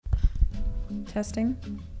Testing.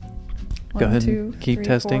 Go 1, ahead 2, and keep 3,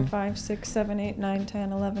 testing. 4, 5, 6, 7, 8, 9,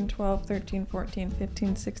 10, 11, 12, 13, 14,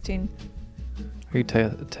 15, 16. Are you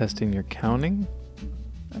testing your counting?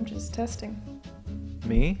 I'm just testing.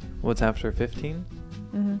 Me? What's after 15?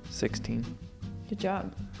 Mm-hmm. 16. Good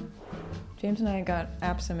job. James and I got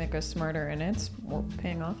apps that make us smarter, and it's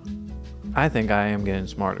paying off. I think I am getting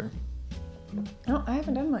smarter. Oh, I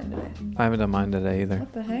haven't done mine today. I haven't done mine today either.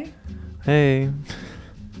 What the heck? Hey.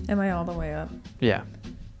 Am I all the way up? Yeah.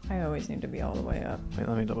 I always need to be all the way up. Wait,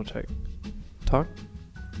 let me double check. Talk.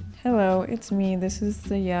 Hello, it's me. This is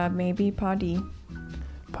the Yeah Maybe Potty.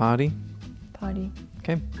 Potty. Potty.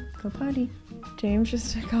 Okay. Go potty. James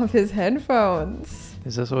just took off his headphones.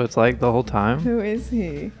 Is this what it's like the whole time? Who is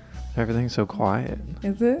he? Everything's so quiet.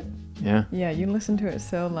 Is it? Yeah. Yeah, you listen to it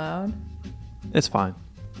so loud. It's fine.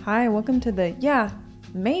 Hi, welcome to the Yeah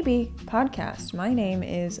Maybe podcast. My name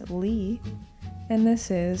is Lee, and this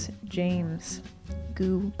is James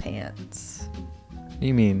Goo Pants.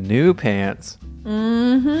 You mean new pants?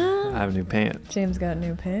 Mm-hmm. I have new pants. James got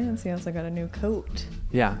new pants. He also got a new coat.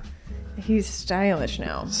 Yeah. He's stylish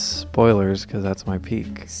now. Spoilers, because that's my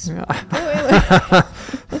peak. Spoiler.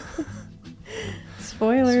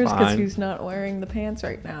 Spoilers, because fine. he's not wearing the pants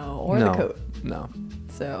right now, or No. the coat. No.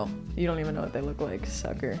 So, you don't even know what they look like,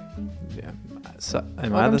 sucker. Yeah. So,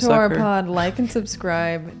 am I Welcome the to sucker? our pod. Like and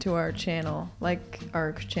subscribe to our channel. Like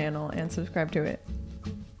our channel and subscribe to it.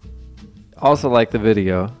 Also like the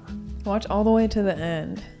video Watch all the way to the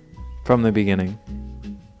end. from the beginning.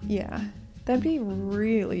 Yeah, that'd be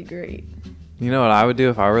really great. You know what I would do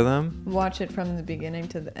if I were them? Watch it from the beginning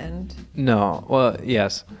to the end. No. Well,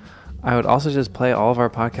 yes. I would also just play all of our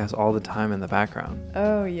podcasts all the time in the background.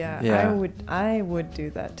 Oh yeah, Yeah. I would do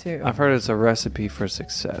that too. I've heard it's a recipe for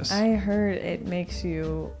success. I heard it makes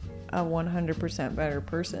you a 100% better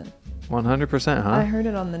person. 100%, huh? I heard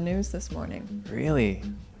it on the news this morning. Really?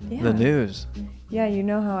 Yeah. The news. Yeah, you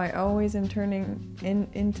know how I always am turning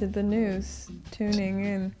into the news, tuning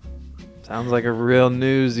in. Sounds like a real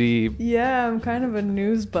newsy. Yeah, I'm kind of a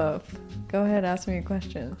news buff. Go ahead, ask me a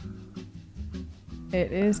question.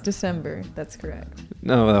 It is December. That's correct.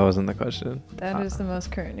 No, that wasn't the question. That is the most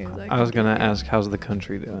current news I I was can going to give you. ask, how's the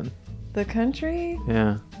country doing? The country,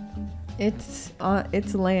 Yeah. it's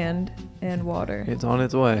land and water. It's on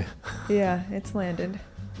its way. Yeah, it's landed.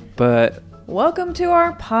 But Welcome to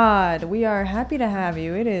our pod. We are happy to have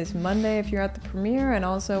you. It is Monday if you're at the premiere, and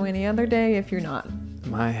also any other day if you're not.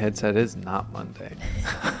 my headset is not Monday.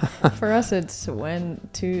 For us, it's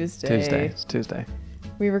Tuesday. It's Tuesday.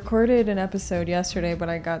 We recorded an episode yesterday, but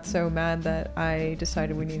I got so mad that I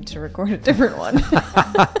decided we needed to record a different one.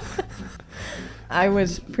 I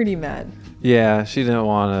was pretty mad. Yeah, she didn't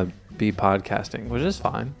want to be podcasting, which is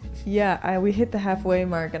fine. Yeah, we hit the halfway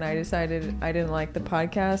mark, and I decided I didn't like the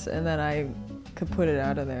podcast, and then I could put it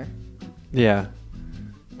out of there. Yeah,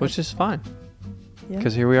 which is fine. Yeah.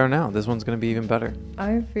 Because here we are now. This one's going to be even better.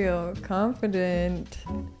 I feel confident.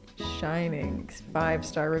 Shining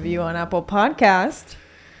 5-star review on Apple Podcast.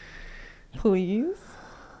 Please.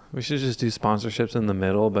 We should just do sponsorships in the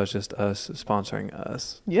middle, but it's just us sponsoring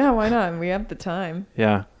us. Yeah, why not? We have the time.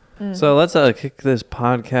 Yeah. Mm. So let's kick this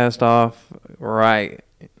podcast off right.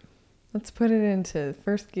 Let's put it into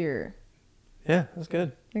first gear. Yeah, that's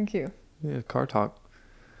good. Thank you. Yeah, car talk.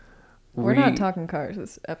 We're not talking cars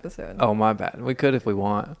this episode. Oh, my bad. We could if we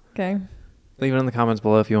want. Okay. Leave it in the comments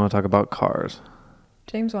below if you want to talk about cars.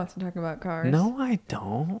 James wants to talk about cars. No, I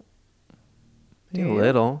don't. Do Maybe a you?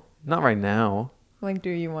 little. Not right now. Like, do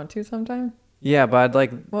you want to sometime? Yeah, but I'd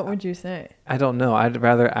like... What would you say? I don't know. I'd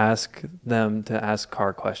rather ask them to ask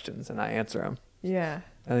car questions and I answer them. Yeah.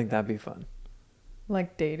 I think that'd be fun.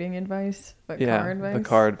 Like dating advice, but Yeah, car advice? the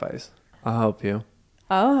car advice. I'll help you.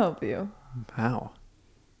 I'll help you How?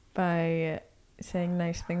 by saying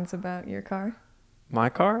nice things about your car. My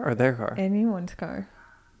car or their car? Anyone's car.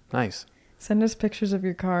 Nice. Send us pictures of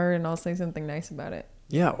your car and I'll say something nice about it.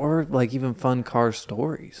 Yeah, or like even fun car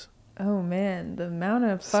stories. Oh man, the amount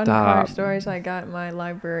of fun car Stop. stories I got in my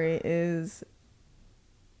library is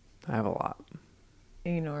I have a lot.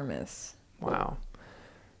 enormous. Wow.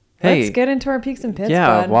 Let's get into our peaks and pits,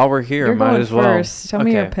 yeah, bud. while we're here, You're might going as well. first. Tell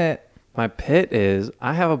me your Okay. pit. My pit is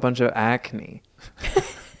I have a bunch of acne.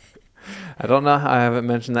 I don't know how I haven't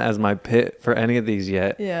mentioned that as my pit for any of these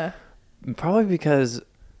yet. Yeah. Probably because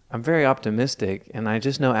I'm very optimistic and I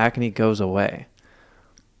just know acne goes away.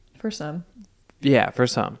 For some. Yeah, for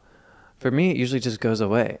some. For me, it usually just goes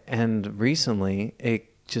away. And recently, it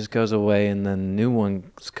just goes away and then new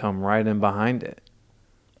ones come right in behind it.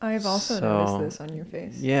 I've also noticed this on your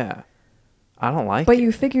face. Yeah. I don't like it. But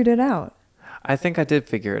you figured it out. I think I did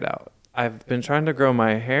figure it out. I've been trying to grow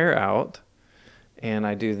my hair out and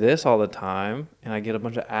I do this all the time, and I get a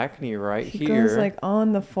bunch of acne right He here. goes like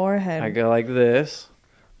on the forehead. I go like this.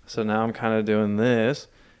 So now I'm kind of doing this.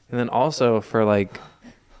 And then also for like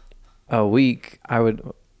a week, I would...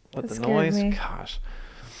 What, That the scared noise? me. Gosh.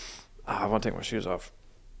 Oh, I want to take my shoes off.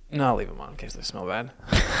 No, I'll leave them on in case they smell bad.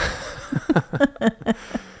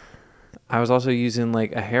 I was also using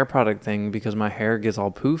like a hair product thing because my hair gets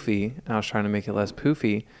all poofy, and I was trying to make it less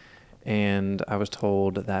poofy. And I was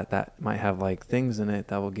told that that might have like things in it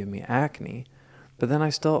that will give me acne. But then I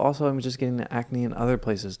still also am just getting acne in other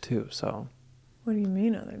places too. So... What do you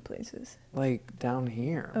mean other places? Like down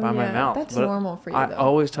here Oh, by my yeah, mouth. that's But normal for you, I though.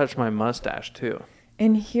 always touch my mustache too.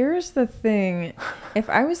 And here's the thing. If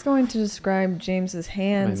I was going to describe James's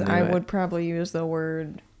hands, I knew I it. would probably use the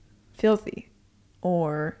word filthy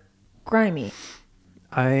or grimy.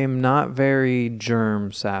 I'm not very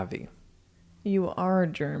germ savvy. You are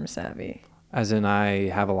germ savvy. As in I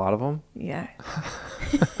have a lot of them. Yeah.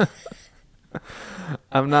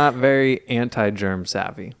 I'm not very anti-germ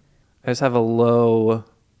savvy. I just have a low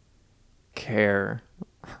care.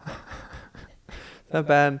 Is that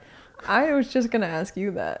bad? I was just going to ask you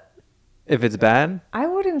that. If it's bad, I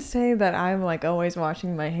wouldn't say that I'm like always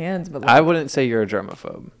washing my hands, but like, I wouldn't say you're a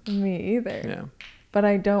germaphobe. me either. Yeah. But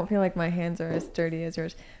I don't feel like my hands are as dirty as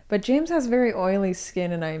yours. But James has very oily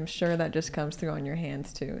skin, and I'm sure that just comes through on your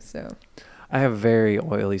hands too. So I have very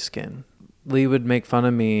oily skin. Lee would make fun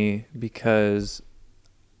of me because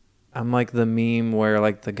I'm like the meme where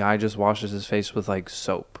like the guy just washes his face with like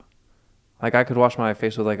soap. Like I could wash my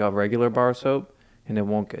face with like a regular bar of soap and it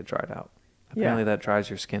won't get dried out. Apparently that dries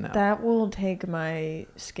your skin out. that will take my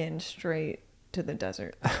skin straight to the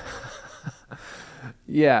desert.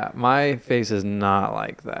 Yeah, my face is not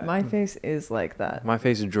like that. My face is like that. My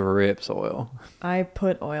face drips oil. I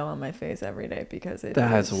put oil on my face every day because it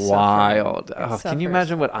That's is wild. suffering. It Oh, can you suffers.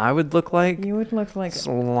 imagine what I would look like? You would look like,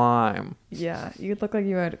 Slime. yeah, you'd look like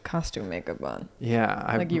you had costume makeup on.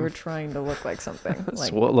 Yeah. Like you were trying to look like something.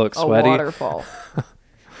 Like look a sweaty. waterfall.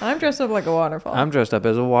 I'm dressed up like a waterfall. I'm dressed up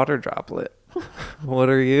as a water droplet. What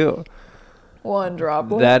are you? One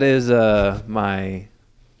droplet. That is my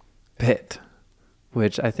pit,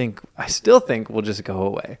 which I still think will just go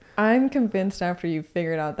away. I'm convinced after you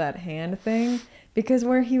figured out that hand thing, because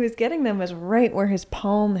where he was getting them was right where his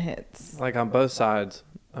palm hits. Like on both sides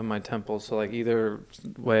of my temples. So like either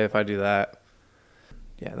way, if I do that,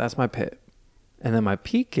 yeah, that's my pit. And then my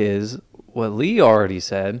peak is what Lee already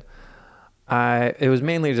said. It was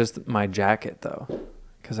mainly just my jacket though,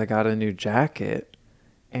 because I got a new jacket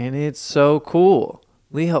and it's so cool.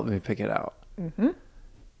 Lee helped me pick it out. Mm-hmm.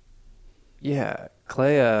 Yeah,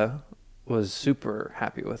 Clea was super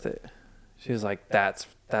happy with it. She was like, that's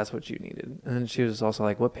what you needed. And then she was also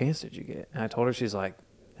like, what pants did you get? And I told her, she's like,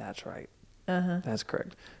 that's right. Uh-huh. That's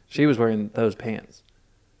correct. She was wearing those pants.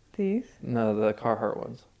 These? No, the Carhartt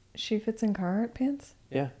ones. She fits in Carhartt pants?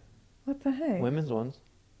 Yeah, What the heck? women's ones.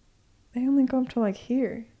 They only go up to like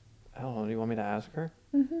here. I don't know. Do you want me to ask her?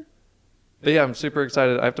 Mm-hmm. But yeah, I'm super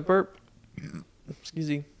excited. I have to burp. Excuse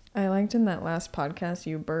me. I liked in that last podcast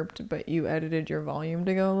you burped, but you edited your volume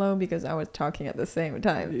to go low because I was talking at the same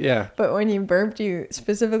time. Yeah. But when you burped, you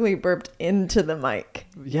specifically burped into the mic.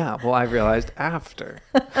 Yeah, well, I realized after.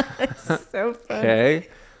 It's so funny. Okay.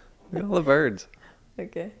 Look at all the birds.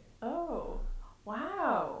 Okay. Oh,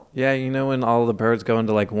 wow. Yeah, you know when all the birds go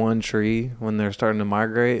into like one tree when they're starting to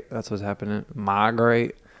migrate? That's what's happening.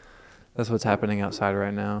 Migrate. That's what's happening outside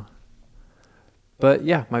right now. But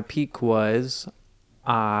yeah, my peak was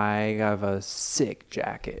I have a sick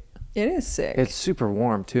jacket. It is sick. It's super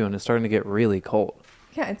warm too, and it's starting to get really cold.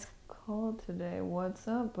 Yeah, it's cold today. What's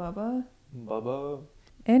up, Bubba? Bubba.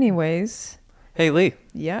 Anyways, Hey Lee,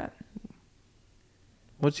 yeah.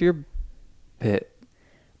 what's your pit?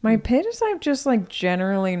 My pit is I've just like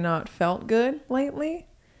generally not felt good lately.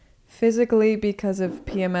 Physically because of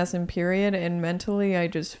PMS and period, and mentally I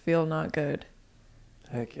just feel not good.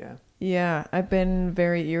 Heck yeah. Yeah, I've been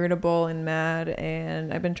very irritable and mad,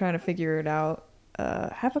 and I've been trying to figure it out.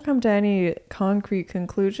 Haven't come to any concrete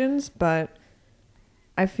conclusions, but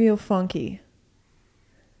I feel funky.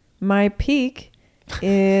 My peak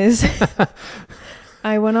is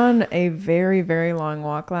I went on a very, very long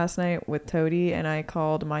walk last night with Toadie, and I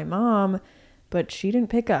called my mom, but she didn't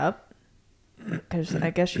pick up because I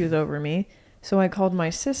guess she was over me. So I called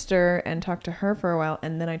my sister and talked to her for a while,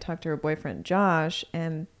 and then I talked to her boyfriend Josh,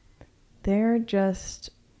 and they're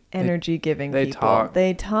just energy-giving they people. talk.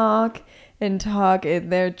 They talk and talk.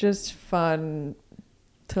 They're just fun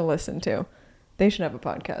to listen to. They should have a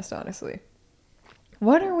podcast, honestly.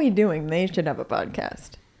 What are we doing? They should have a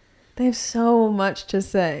podcast. They have so much to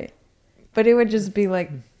say. But it would just be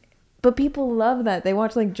like But people love that. They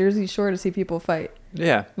watch like Jersey Shore to see people fight.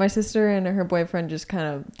 Yeah. My sister and her boyfriend just kind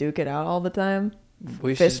of duke it out all the time.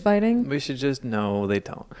 We Fist fighting. We should just, no, they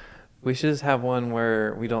don't. We should just have one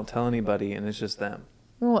where we don't tell anybody and it's just them.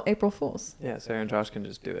 Well, April Fools. Yeah, Sarah and Josh can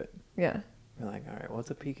just do it. Yeah. We're like, all right, what's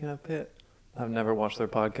a peek in a pit? I've never watched their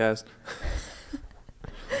podcast.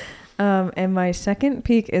 And my second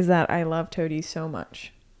peak is that I love Toady so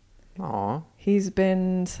much. Aw. He's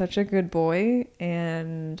been such a good boy,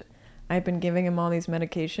 and I've been giving him all these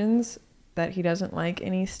medications that he doesn't like,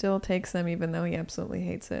 and he still takes them even though he absolutely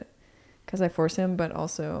hates it. Because I force him, but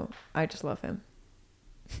also I just love him.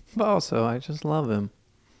 But also, I just love him.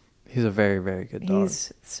 He's a very, very good dog.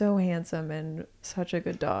 He's so handsome and such a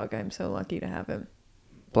good dog. I'm so lucky to have him.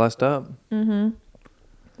 Blessed up. Mm-hmm.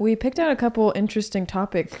 We picked out a couple interesting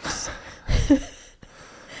topics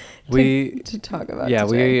to talk about. Yeah,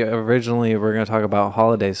 today. we originally were going to talk about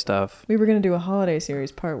holiday stuff. We were going to do a holiday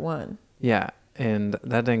series, part 1. Yeah, and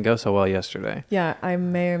that didn't go so well yesterday. Yeah, I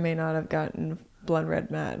may or may not have gotten blood red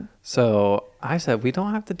mad. So I said, we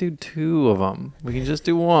don't have to do 2 of them. We can just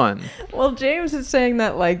do 1. Well, James is saying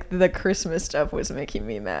that like the Christmas stuff was making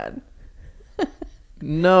me mad.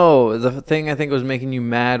 No, the thing I think was making you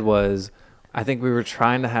mad was I think we were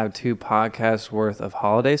trying to have 2 podcasts worth of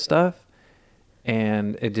holiday stuff,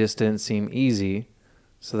 and it just didn't seem easy.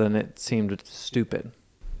 So then it seemed stupid.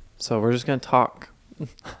 So we're just going to talk.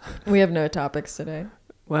 We have no topics today.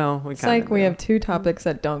 Well, It's like we have 2 topics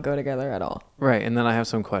that don't go together at all. Right, and then I have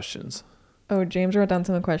some questions. Oh, James wrote down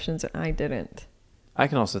some questions and I didn't. I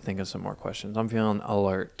can also think of some more questions. I'm feeling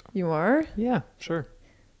alert. You are? Yeah, sure.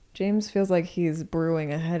 James feels like he's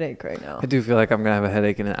brewing a headache right now. I do feel like I'm going to have a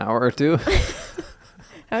headache in an hour or 2.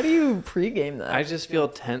 How do you pregame that? I just feel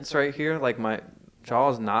tense right here. Like my jaw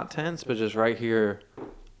is not tense, but just right here.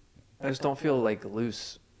 I just don't feel like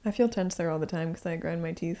loose. I feel tense there all the time because I grind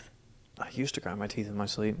my teeth. I used to grind my teeth in my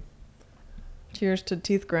sleep. Cheers to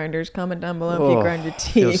teeth grinders. Comment down below if you grind your It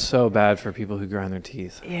feels teeth. so bad for people who grind their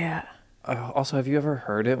teeth. Yeah. Also, have you ever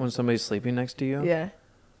heard it when somebody's sleeping next to you? Yeah.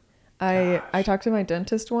 I talked to my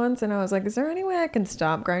dentist once and I was like, is there any way I can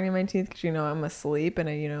stop grinding my teeth? Because, I'm asleep and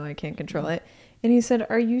I can't control it. And he said,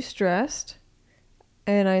 are you stressed?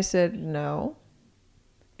 And I said, no.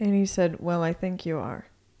 And he said, well, I think you are.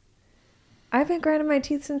 I've been grinding my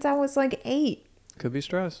teeth since I was like 8. Could be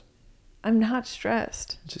stress. I'm not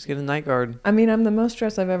stressed. Just get a night guard. I mean, I'm the most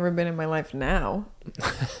stressed I've ever been in my life now.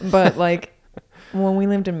 But like when we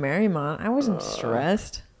lived in Marymount, I wasn't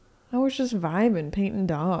stressed. I was just vibing, painting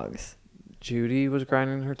dogs. Judy was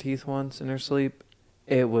grinding her teeth once in her sleep.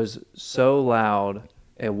 It was so loud,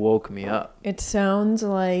 it woke me up. It sounds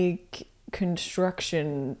like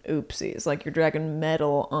construction oopsies, like you're dragging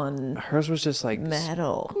metal on Hers was just like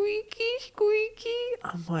metal. squeaky, squeaky.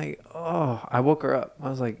 I'm like, oh, I woke her up. I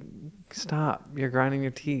was like, stop, you're grinding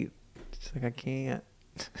your teeth. She's like, I can't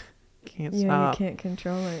Yeah, stop. you can't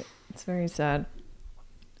control it. It's very sad.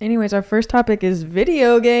 Anyways, our first topic is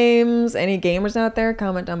video games. Any gamers out there?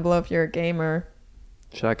 Comment down below if you're a gamer.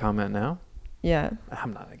 Should I comment now? Yeah.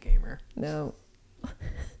 I'm not a gamer. No.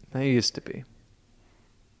 I used to be.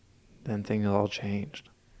 Then things all changed.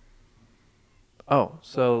 Oh,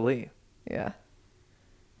 so Lee. Yeah.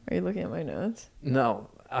 Are you looking at my notes? No,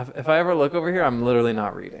 if I ever look over here, I'm literally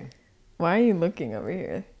not reading. Why are you looking over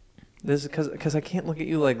here? This is because I can't look at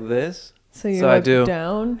you like this. So you So I look do.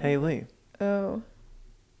 down? Hey, Lee. Oh.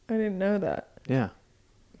 I didn't know that. Yeah.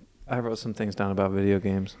 I wrote some things down about video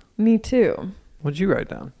games. Me too. What'd you write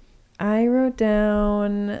down? I wrote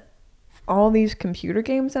down all these computer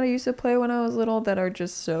games that I used to play when I was little that are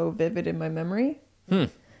just so vivid in my memory.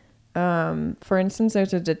 For instance,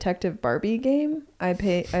 there's a Detective Barbie game I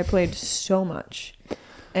played so much.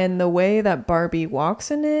 And the way that Barbie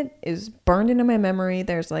walks in it is burned into my memory.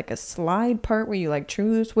 There's like a slide part where you like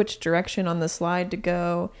choose which direction on the slide to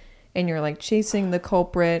go. And you're like chasing the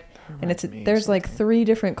culprit. And there's like 3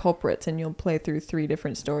 different culprits and you'll play through 3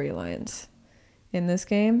 different storylines in this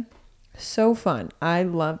game. So fun. I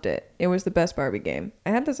loved it. It was the best Barbie game.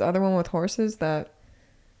 I had this other one with horses that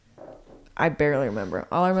I barely remember.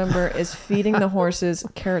 All I remember is feeding the horses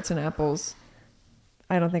carrots and apples.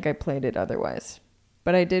 I don't think I played it otherwise.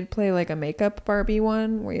 But I did play like a makeup Barbie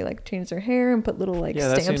one where you like change their hair and put little like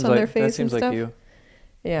stamps on their face and stuff. That seems like you.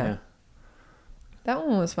 Yeah. That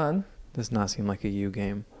one was fun. Does not seem like a you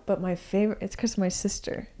game. But my favorite, it's because my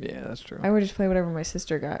sister. Yeah, that's true. I would just play whatever my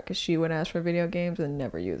sister got because she would ask for video games and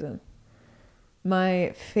never use them.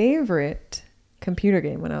 My favorite computer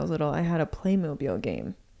game when I was little, I had a Playmobil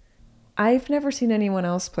game. I've never seen anyone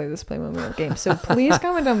else play this Playmobil game, so please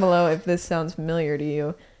comment down below if this sounds familiar to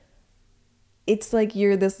you. it's like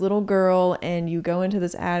you're this little girl and you go into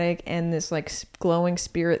this attic and this like glowing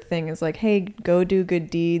spirit thing is like, hey, go do good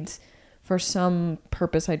deeds for some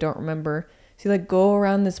purpose I don't remember. So you like go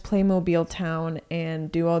around this Playmobil town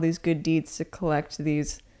and do all these good deeds to collect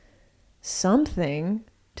these something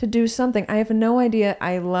to do something. I have no idea.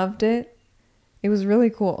 I loved it. It was really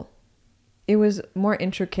cool. It was more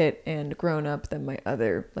intricate and grown up than my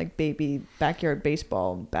other like baby backyard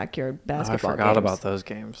baseball, backyard basketball I forgot games. about those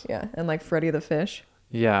games. Yeah, and like Freddy the Fish.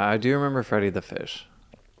 Yeah, I do remember Freddy the Fish.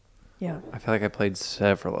 Yeah. I feel like I played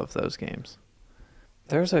several of those games.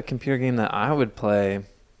 There's a computer game that I would play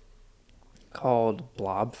called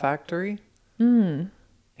Blob Factory.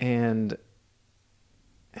 And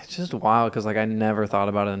it's just wild because like I never thought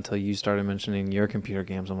about it until you started mentioning your computer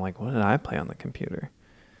games. I'm like, what did I play on the computer?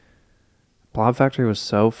 Blob Factory was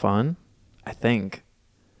so fun, I think.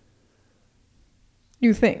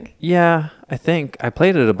 You think? Yeah, I think. I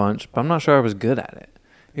played it a bunch, but I'm not sure I was good at it.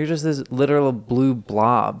 You're just this literal blue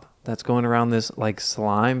blob that's going around this like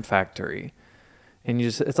slime factory. And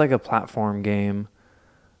it's like a platform game.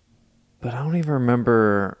 But I don't even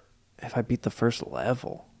remember if I beat the first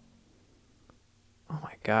level. Oh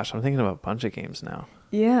my gosh, I'm thinking of a bunch of games now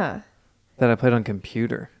Yeah. that I played on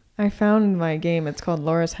computer. I found my game. It's called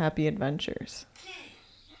Laura's Happy Adventures.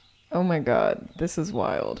 Oh my god, this is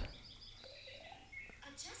wild.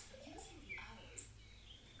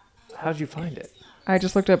 How'd you find it? I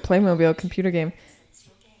just looked up Playmobil computer game.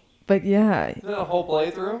 But yeah, Is it a whole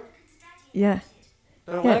playthrough? yeah.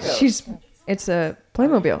 Yeah, it's a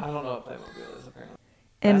Playmobil. I don't know what Playmobil is apparently.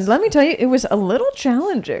 And let me tell you, it was a little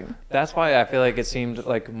challenging. That's why I feel like it seemed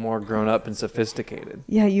like more grown up and sophisticated.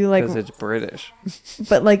 Yeah, you like, Because it's British.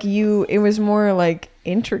 but like it was more like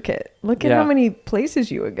intricate. Look at how Yeah. many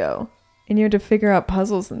places you would go. And you had to figure out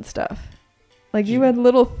puzzles and stuff. Like you had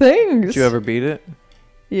little things. Did you ever beat it?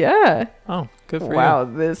 Yeah. Oh, good for Wow,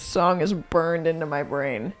 you. this song is burned into my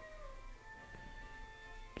brain.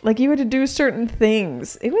 Like you had to do certain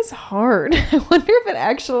things. It was hard. I wonder if it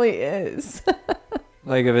actually is.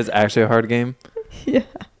 Like if it's actually a hard game. Yeah.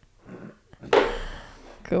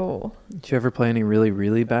 Cool. Did you ever play any really,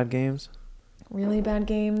 really bad games? Really bad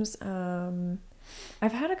games.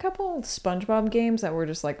 I've had a couple SpongeBob games that were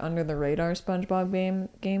just like under the radar SpongeBob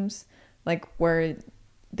games, like where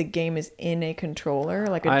the game is in a controller,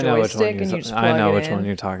 like a joystick, and you just plug I know it which in. one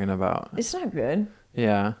you're talking about. It's not good.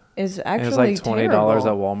 Yeah. It's It actually was like $20 terrible.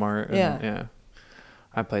 at Walmart. And Yeah.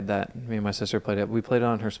 I played that. Me and my sister played it. We played it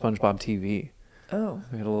on her SpongeBob TV. Oh,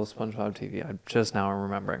 We had a little SpongeBob TV. I just now am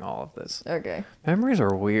remembering all of this. okay. Memories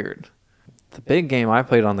are weird. The big game I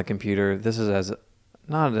played on the computer, this is as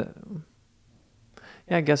not a,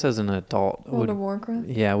 yeah, I guess as an adult. World of Warcraft?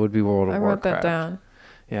 Yeah, it would be World of I Warcraft. wrote that down.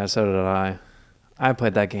 Yeah, so did I. I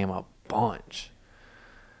played that game a bunch.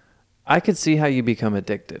 I could see how you become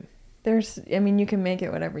addicted. I mean, you can make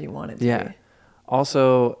it whatever you want it to Yeah. be.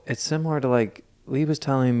 Also, it's similar to like Lee was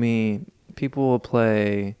telling me people will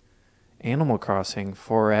play Animal Crossing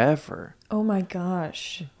forever. Oh my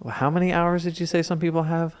gosh. How many hours did you say some people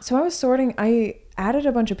have? So I added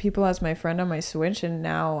a bunch of people as my friend on my Switch, and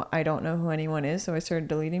now I don't know who anyone is, so I started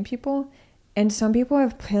deleting people. And some people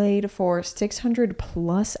have played for 600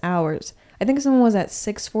 plus hours. I think someone was at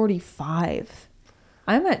 645.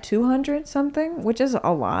 I'm at 200 something, which is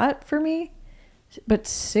a lot for me. But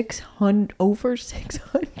over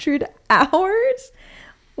 600 hours?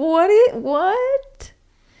 What?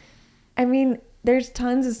 I mean, there's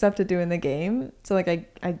tons of stuff to do in the game. So like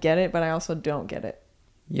I get it, but I also don't get it.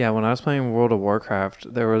 Yeah, when I was playing World of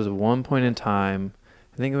Warcraft, there was one point in time,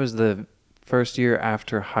 I think it was the first year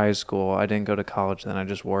after high school. I didn't go to college then, I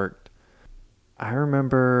just worked. I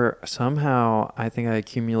remember somehow I think I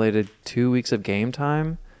accumulated 2 weeks of game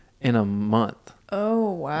time in a month.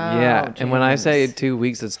 Oh, wow. Yeah, and when I say James. 2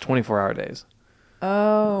 weeks, it's 24-hour days.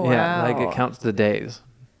 Oh, wow. Yeah, like it counts the days.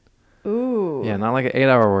 Ooh. Yeah, not like an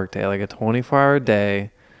 8-hour work day, like a 24-hour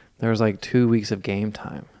day. There was like 2 weeks of game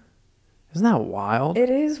time. Isn't that wild? It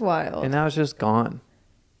is wild. And now it's just gone.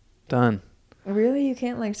 Done. Really? You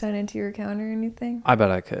can't like sign into your account or anything? I bet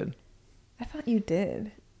I could. I thought you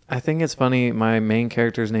did. I think it's funny. My main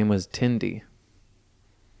character's name was Tindy.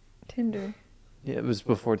 Tinder. Yeah, it was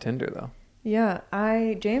before Tinder though. Yeah,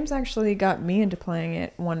 James actually got me into playing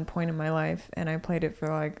it one point in my life, and I played it for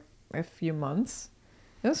like a few months.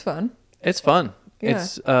 It was fun. It's fun. Yeah.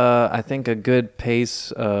 It's I think a good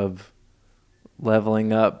pace of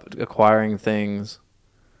leveling up, acquiring things.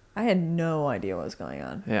 I had no idea what was going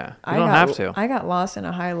on. Yeah, you don't have to. I got lost in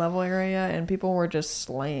a high level area, and people were just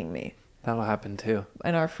slaying me. That'll happen too.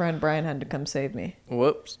 And our friend Brian had to come save me.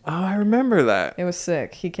 Whoops. Oh, I remember that. It was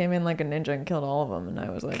sick. He came in like a ninja and killed all of them, and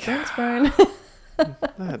I was like, thanks, Brian.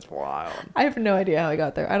 That's wild. I have no idea how I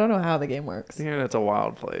got there. I don't know how the game works. The internet's a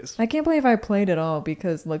wild place. I can't believe I played it all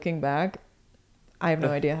because looking back, I have no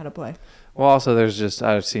idea how to play. Well, also,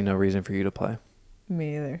 I see no reason for you to play.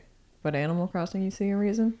 Me either. But Animal Crossing, you see a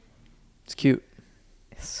reason? It's cute.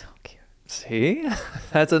 It's so cute. See?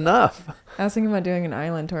 That's enough. I was thinking about doing an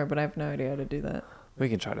island tour, but I have no idea how to do that. We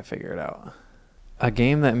can try to figure it out. A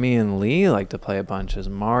game that me and Lee like to play a bunch is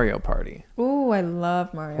Mario Party. Ooh, I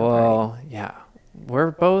love Mario Party. Well, yeah.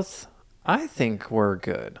 I think we're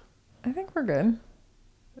good. I think we're good.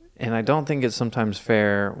 And I don't think it's sometimes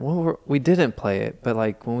fair. Well, we didn't play it, but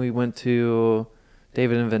like when we went to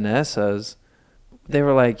David and Vanessa's, they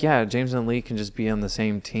were like, yeah, James and Lee can just be on the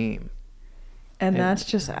same team. And that's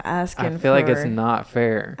just asking for... I feel like it's not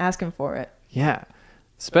fair. Asking for it. Yeah.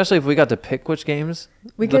 Especially if we got to pick which games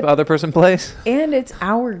the other person plays. And it's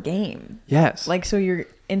our game. Yes. Like, so you're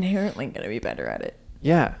inherently going to be better at it.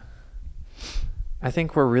 Yeah. I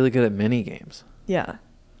think we're really good at mini games. Yeah.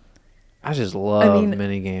 I just love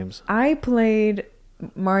mini games. I played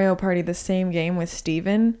Mario Party, the same game with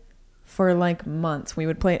Steven for like months. We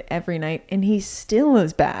would play it every night and he still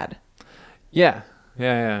is bad. Yeah.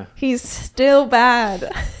 Yeah. He's still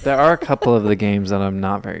bad. There are a couple of the games that I'm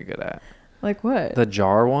not very good at. Like what? The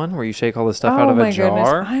jar one where you shake all the stuff out of a jar.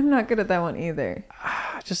 Goodness. I'm not good at that one either.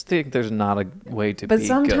 I just think there's not a way to be But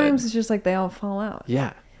sometimes good. It's just like they all fall out.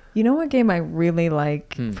 Yeah. You know what game I really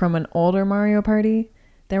like from an older Mario Party?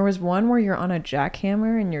 There was one where you're on a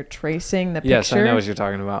jackhammer and you're tracing the picture. Yes, I know what you're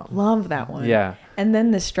talking about. Love that one. Yeah. And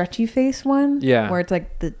then the stretchy face one. Yeah. Where it's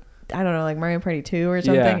like I don't know, like Mario Party 2 or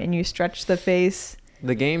something. Yeah. And you stretch the face.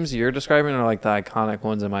 The games you're describing are like the iconic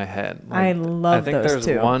ones in my head. Like, I love those too. I think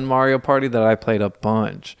there's one Mario Party that I played a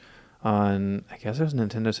bunch on, I guess it was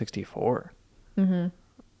Nintendo 64. Mm-hmm.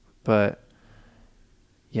 But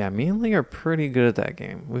yeah, me and Lee are pretty good at that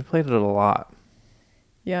game. We've played it a lot.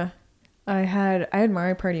 Yeah. I had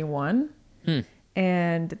Mario Party 1.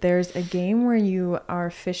 And there's a game where you are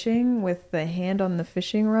fishing with the hand on the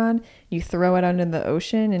fishing rod. You throw it out into the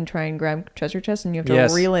ocean and try and grab treasure chests, and you have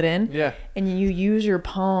to reel it in. Yeah. And you use your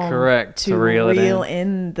palm to reel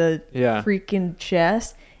in the freaking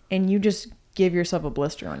chest, and you just give yourself a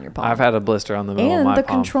blister on your palm. I've had a blister on the middle of my palm. And the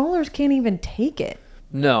controllers can't even take it.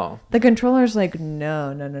 No. The controller's like,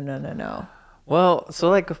 no. Well, so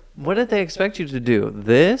like, what did they expect you to do?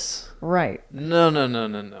 This? Right. No.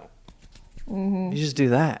 Mm-hmm. You just do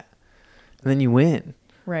that. And then you win.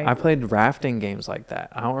 Right. I played rafting games like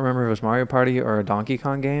that. I don't remember if it was Mario Party or a Donkey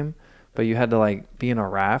Kong game, but you had to like be in a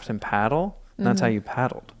raft and paddle. And that's how you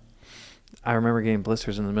paddled. I remember getting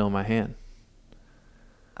blisters in the middle of my hand.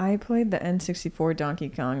 I played the N64 Donkey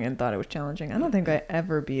Kong and thought it was challenging. I don't think I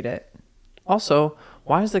ever beat it. Also,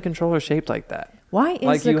 why is the controller shaped like that? Why is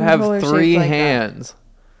like the you controller have three shaped like hands?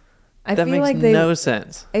 That? That makes no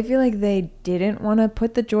sense. I feel like they didn't want to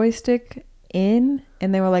put the joystick in,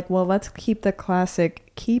 and they were like, well, let's keep the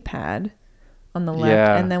classic keypad on the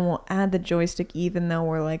left, and then we'll add the joystick even though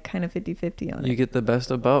we're like kind of 50-50 on it. You get the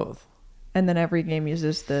best of both. And then every game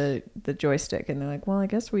uses the joystick, and they're like, well, I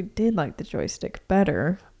guess we did like the joystick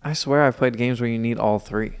better. I swear I've played games where you need all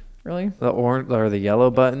three. Really? The orange or the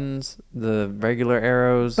yellow buttons, the regular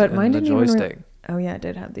arrows, but and mine the didn't joystick. Oh yeah, it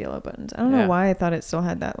did have the yellow buttons. I don't know why I thought it still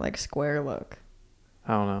had that like square look.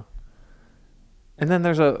 I don't know. And then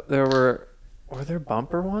there were there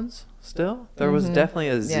bumper ones still? There was definitely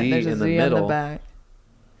a Z there's a in the Z middle. On the back.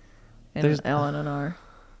 And there's an L and an R.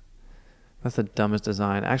 That's the dumbest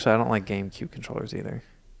design. Actually, I don't like GameCube controllers either.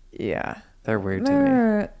 Yeah. They're weird to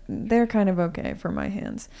me. They're kind of okay for my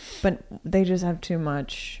hands, but they just have too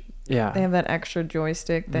much. Yeah. They have that extra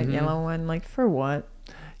joystick, that yellow one. Like, for what?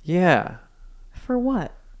 Yeah. For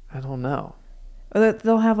what? I don't know. Or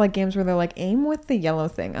they'll have like games where they're like, aim with the yellow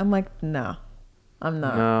thing. I'm like, no, I'm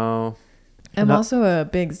not. No. I'm also a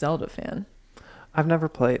big Zelda fan. I've never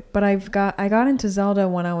played. But I got into Zelda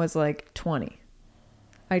when I was like 20.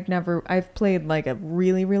 I've played like a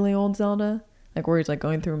really, really old Zelda, like where he's like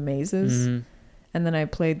going through mazes. And then I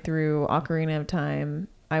played through Ocarina of Time.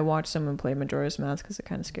 I watched someone play Majora's Mask because it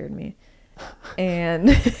kind of scared me. And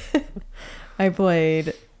I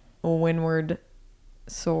played Skyward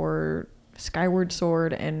Sword,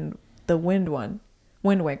 and the Wind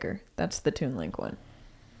Waker. That's the Toon Link one.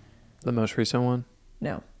 The most recent one?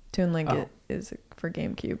 No, Toon Link is for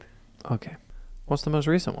GameCube. Okay. What's the most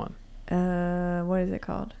recent one? What is it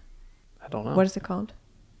called? I don't know. What is it called?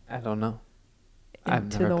 I don't know.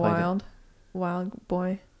 Into the Wild. Wild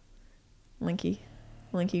Boy. Linky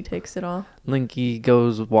takes it all. Linky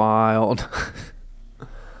goes wild.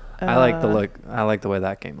 I like the look. I like the way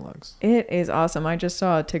that game looks. It is awesome. I just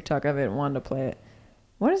saw a TikTok of it and wanted to play it.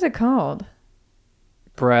 What is it called?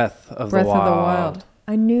 Breath of Breath the of the Wild. Wild.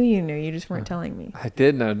 I knew you knew. You just weren't telling me. I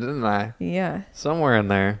did know, didn't I? Yeah. Somewhere in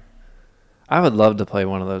there. I would love to play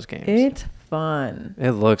one of those games. It's fun.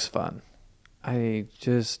 It looks fun. I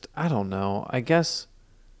don't know. I guess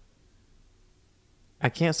I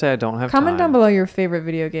can't say I don't have Comment time. down below your favorite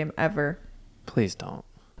video game ever. Please don't.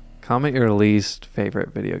 Comment your least favorite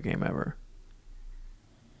video game ever.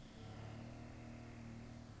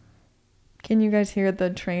 Can you guys hear the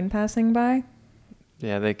train passing by?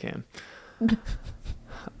 Yeah, they can.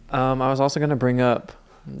 I was also going to bring up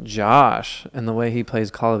Josh and the way he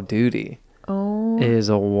plays Call of Duty Oh. is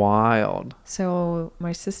a wild. So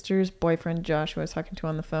my sister's boyfriend Josh, who I was talking to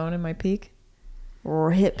on the phone in my peak,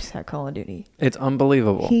 rips at Call of Duty. It's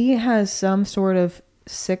unbelievable. He has some sort of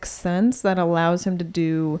sixth sense that allows him to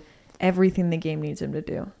do everything the game needs him to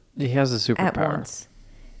do He has a superpower. at once.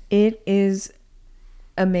 It is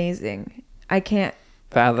amazing. I can't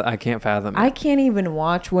I can't fathom it. I can't even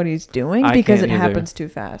watch what he's doing I because it can't either. happens too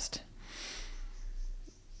fast.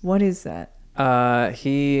 What is that?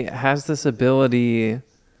 He has this ability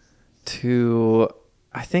to,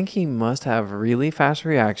 I think he must have really fast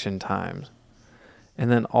reaction times.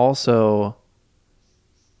 And then also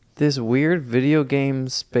this weird video game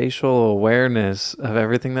spatial awareness of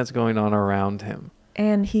everything that's going on around him.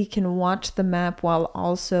 And he can watch the map while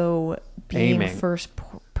also being Aiming. first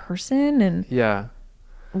person and Yeah.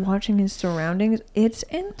 watching his surroundings. It's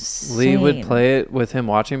insane. Lee would play it with him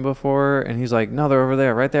watching before, and he's like, no, they're over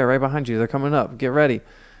there, right behind you. They're coming up. Get ready.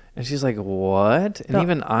 And she's like, what? And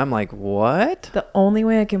even I'm like, what? The only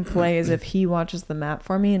way I can play is if he watches the map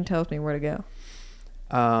for me and tells me where to go.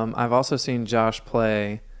 I've also seen Josh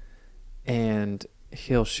play, and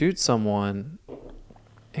he'll shoot someone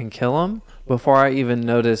and kill them before I even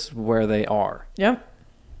notice where they are. Yep.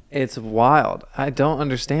 It's wild. I don't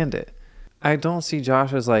understand it. I don't see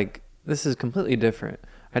Josh as like, this is completely different.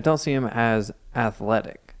 I don't see him as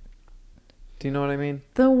athletic. Do you know what I mean?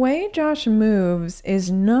 The way Josh moves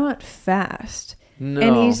is not fast. No.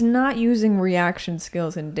 And he's not using reaction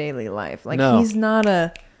skills in daily life. Like, No. he's not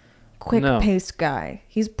a No. quick-paced guy.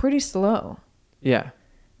 He's pretty slow. Yeah.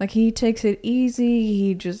 Like, he takes it easy.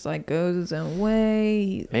 He just, like, goes his own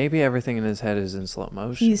way. Maybe everything in his head is in slow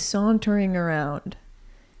motion. He's sauntering around.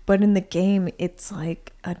 But in the game, it's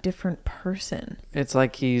like a different person. It's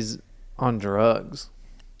like he's on drugs.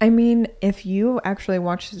 I mean, if you actually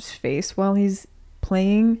watch his face while he's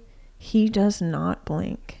playing, he does not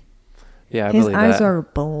blink. Yeah, I His believe eyes that. are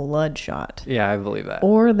bloodshot. Yeah, I believe that.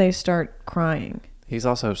 Or they start crying. He's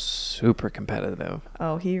also super competitive.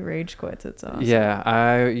 Oh, he rage quits. It's awesome. Yeah,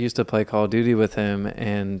 I used to play Call of Duty with him,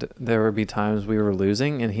 and there would be times we were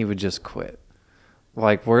losing, and he would just quit.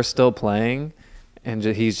 Like, we're still playing, and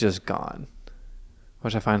he's just gone,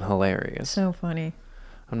 which I find hilarious. So funny.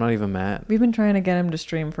 I'm not even mad. We've been trying to get him to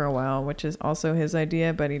stream for a while, which is also his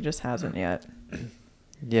idea, but he just hasn't yet.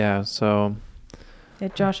 Yeah, so Hey,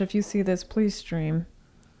 Josh, if you see this, please stream.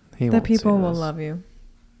 he The won't see people will this. love you.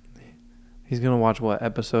 He's going to watch what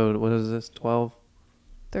episode? What is this? 12?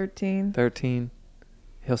 13. 13?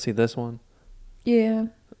 He'll see this one? Yeah.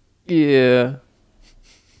 Yeah.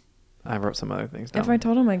 I wrote some other things down. If I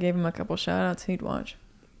told him I gave him a couple shout outs, he'd watch.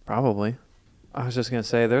 Probably. I was just going to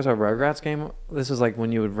say, there's a Rugrats game. This is like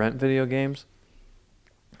when you would rent video games.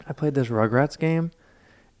 I played this Rugrats game,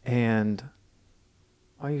 and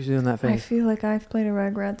why are you doing that I face? feel like I've played a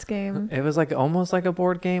Rugrats game. It was like almost like a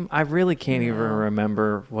board game. I really can't even No.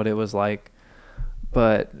 remember what it was like.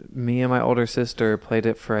 But me and my older sister played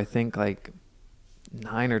it for, I think, like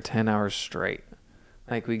 9 or 10 hours straight.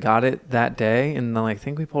 Like, we got it that day, and then I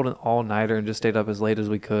think we pulled an all-nighter and just stayed up as late as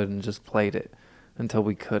we could and just played it until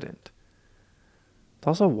we couldn't. It's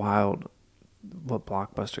also wild what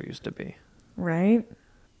Blockbuster used to be. Right?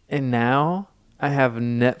 And now I have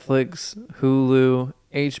Netflix, Hulu,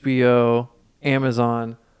 HBO,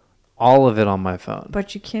 Amazon, all of it on my phone.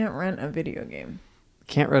 But you can't rent a video game.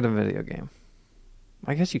 Can't rent a video game.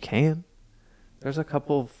 I guess you can. There's a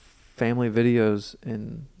couple family videos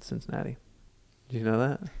in Cincinnati. Did you know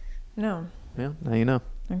that? No. Yeah, now you know.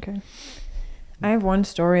 Okay. I have one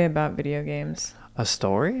story about video games. A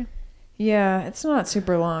story? Yeah, it's not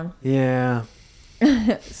super long. Yeah.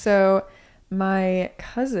 So, my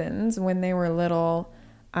cousins, when they were little,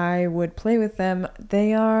 I would play with them.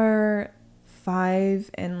 They are 5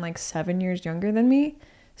 and like 7 years younger than me.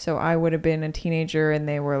 So, I would have been a teenager and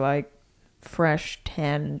they were like fresh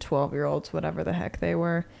 10 and 12-year-olds, whatever the heck they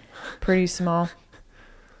were. Pretty small.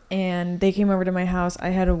 And they came over to my house. I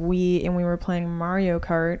had a Wii and we were playing Mario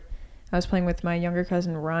Kart. I was playing with my younger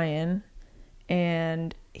cousin Ryan,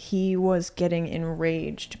 and he was getting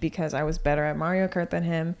enraged because I was better at Mario Kart than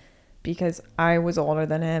him. because I was older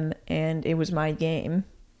than him and it was my game.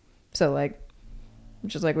 So like,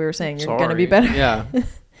 just like we were saying, you're gonna be better. Yeah.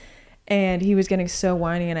 And he was getting so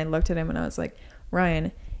whiny, and I looked at him and I was like,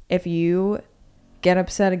 Ryan, if you get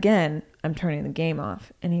upset again, I'm turning the game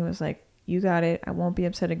off. And he was like, you got it. I won't be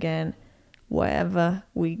upset again. Whatever,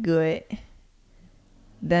 we good.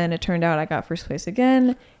 Then it turned out I got first place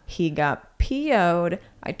again. He got PO'd.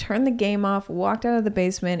 I turned the game off, walked out of the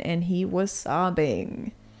basement, and he was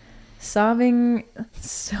sobbing. Sobbing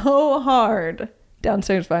so hard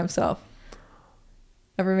downstairs by himself.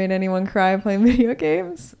 Ever made anyone cry playing video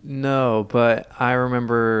games? No, but I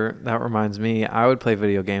remember, that reminds me, I would play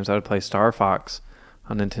video games. I would play Star Fox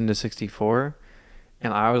on Nintendo 64.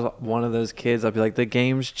 And I was one of those kids, I'd be like, the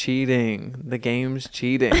game's cheating. The game's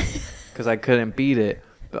cheating. Because I couldn't beat it.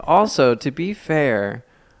 But also, to be fair,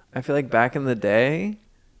 I feel like back in the day,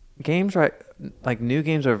 games, like new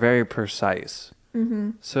games are very precise.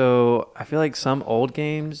 Mm-hmm. So I feel like some old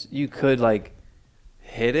games, you could like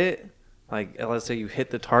hit it. Like, let's say you hit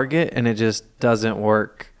the target and it just doesn't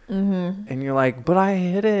work. Mm-hmm. And you're like, but I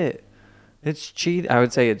hit it. It's cheat. I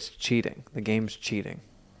would say it's cheating. The game's cheating.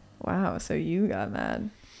 Wow, so you got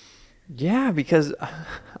mad. Yeah, because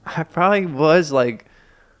I probably was like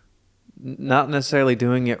not necessarily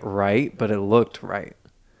doing it right, but it looked right.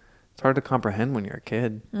 It's hard to comprehend when you're a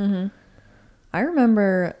kid. Mm-hmm. I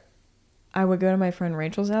remember I would go to my friend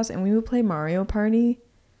Rachel's house and we would play Mario Party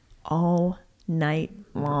all night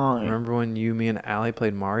long. Remember when me and Allie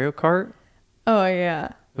played Mario Kart? Oh,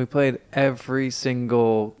 yeah. We played every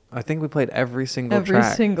single track. Every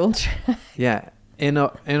single track. Yeah, in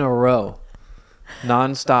a row,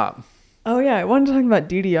 nonstop. Oh, yeah. I wanted to talk about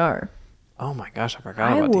DDR. Oh my gosh, I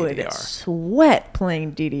forgot about DDR. I would sweat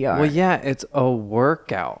playing DDR. Well, yeah, it's a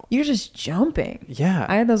workout. You're just jumping. Yeah.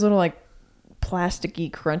 I had those little like plasticky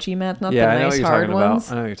crunchy mats, not yeah, the I know nice what you're hard talking ones.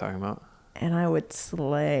 about. I know what you're talking about. And I would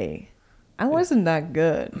slay. I wasn't that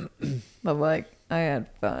good, but like I had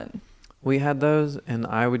fun. We had those, and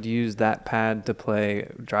I would use that pad to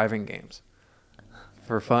play driving games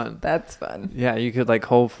for fun. That's fun. Yeah, you could like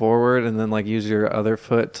hold forward and then like use your other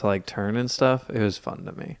foot to like turn and stuff. It was fun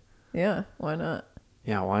to me. Yeah, why not?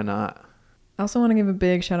 Yeah, why not? I also want to give a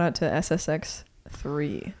big shout out to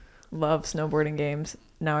SSX3. Love snowboarding games.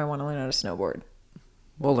 Now I want to learn how to snowboard.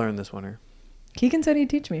 We'll learn this winter. Keegan said he'd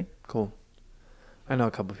teach me. Cool. I know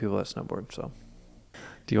a couple people that snowboard, so.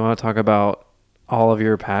 Do you want to talk about all of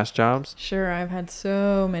your past jobs? Sure, I've had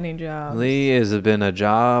so many jobs. Lee has been a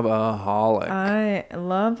jobaholic. I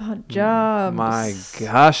love jobs. My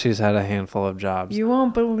gosh, she's had a handful of jobs. You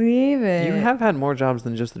won't believe it. You have had more jobs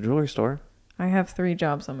than just the jewelry store. I have 3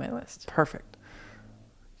 jobs on my list. Perfect.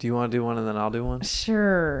 Do you want to do one and then I'll do one?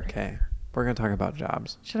 Sure. Okay. We're going to talk about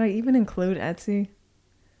jobs. Should I even include Etsy?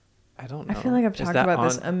 I don't know. I feel like I've talked about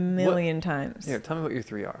this a million times. Here, tell me what your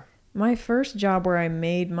 3 are. My first job where I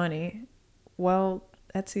made money, well,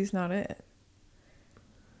 Etsy's not it.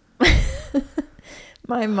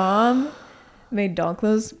 My mom made doll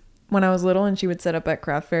clothes when I was little, and she would set up at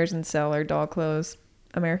craft fairs and sell her doll clothes,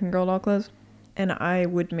 American Girl doll clothes. And I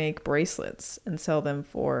would make bracelets and sell them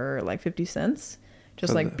for like 50 cents.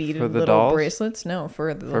 Just like beaded little dolls? bracelets. No,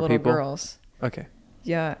 for the little people? girls. Okay.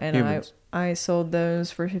 Yeah, and Humans. I sold those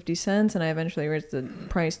for 50 cents, and I eventually raised the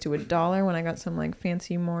price to $1 when I got some like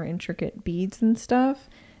fancy, more intricate beads and stuff.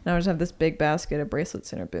 And I would just have this big basket of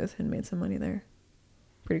bracelets in her booth and made some money there.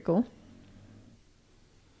 Pretty cool.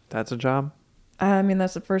 That's a job? I mean,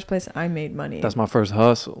 that's the first place I made money. That's my first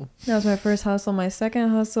hustle. That was my first hustle. My second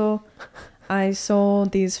hustle, I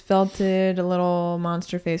sold these felted little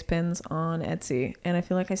monster face pins on Etsy. And I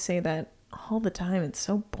feel like I say that all the time. It's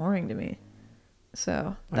so boring to me.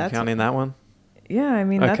 So Are you counting that one? Yeah, I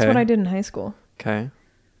mean, that's Okay. what I did in high school. Okay.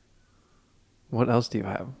 What else do you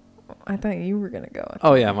have? I thought you were going to go.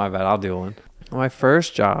 Oh, yeah, my bad. I'll do one. My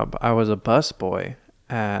first job, I was a busboy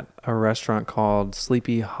at a restaurant called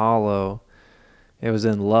Sleepy Hollow. It was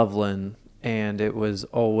in Loveland, and it was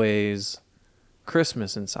always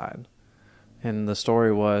Christmas inside. And the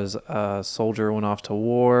story was a soldier went off to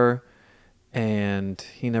war, and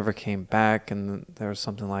he never came back. And there was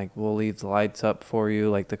something like, we'll leave the lights up for you,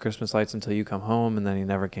 like the Christmas lights until you come home. And then he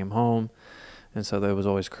never came home. And so there was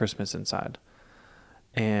always Christmas inside.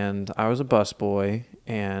 And I was a busboy,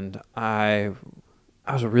 and I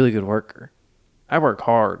was a really good worker. I work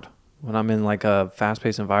hard when I'm in like a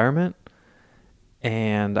fast-paced environment.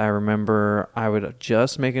 And I remember I would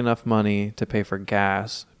just make enough money to pay for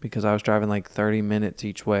gas because I was driving like 30 minutes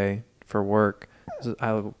each way for work.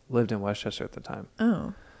 I lived in Westchester at the time.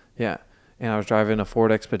 Oh. Yeah. And I was driving a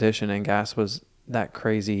Ford Expedition, and gas was that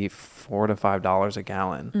crazy $4 to $5 a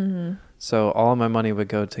gallon. Mm-hmm. So all of my money would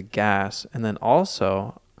go to gas. And then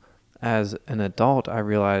also, as an adult, I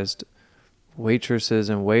realized waitresses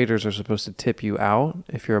and waiters are supposed to tip you out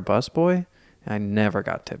if you're a busboy. And I never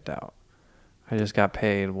got tipped out. I just got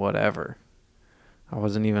paid whatever. I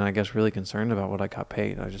wasn't even, I guess, really concerned about what I got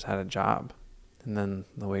paid. I just had a job. And then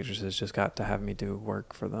the waitresses just got to have me do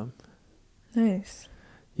work for them. Nice.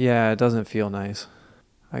 Yeah, it doesn't feel nice.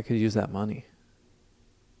 I could use that money.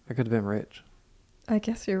 I could have been rich. I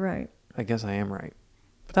guess you're right. I guess I am right.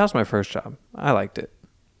 But that was my first job. I liked it.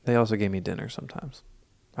 They also gave me dinner sometimes.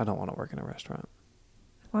 I don't want to work in a restaurant.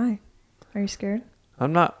 Why? Are you scared?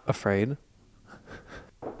 I'm not afraid.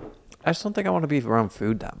 I just don't think I want to be around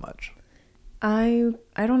food that much. I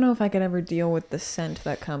don't know if I could ever deal with the scent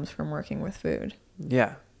that comes from working with food.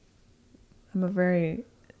 Yeah. I'm a very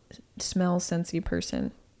smell-sensy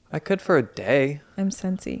person. I could for a day. I'm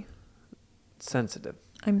sensy. Sensitive.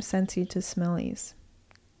 I'm sensy to smellies.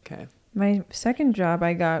 Okay. My second job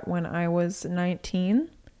I got when I was 19.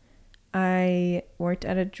 I worked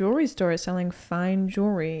at a jewelry store selling fine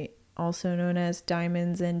jewelry, also known as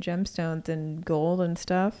diamonds and gemstones and gold and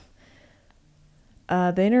stuff.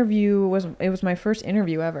 The interview was my first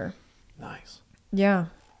interview ever. Nice. Yeah.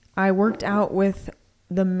 I worked out with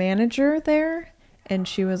the manager there, and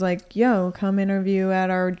she was like, yo, come interview at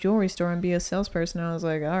our jewelry store and be a salesperson. I was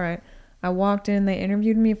like, all right. I walked in, they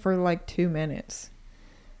interviewed me for like 2 minutes.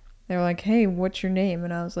 They were like, hey, what's your name?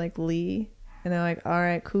 And I was like, Lee. And they're like, all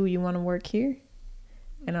right, cool, you want to work here?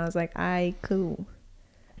 And I was like, cool.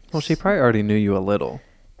 Well, she probably already knew you a little.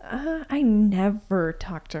 I never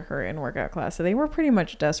talked to her in workout class. So they were pretty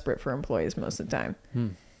much desperate for employees most of the time.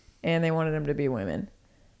 And they wanted them to be women.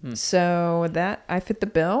 So that I fit the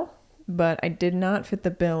bill, but I did not fit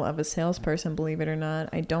the bill of a salesperson, believe it or not.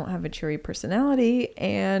 I don't have a cheery personality,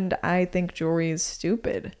 and I think jewelry is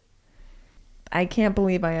stupid. I can't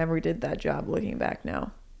believe I ever did that job looking back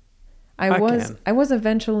now. I was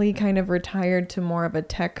eventually kind of retired to more of a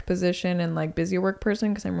tech position and like busy work person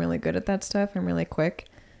because I'm really good at that stuff. I'm really quick.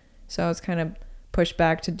 So I was kind of pushed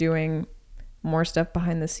back to doing more stuff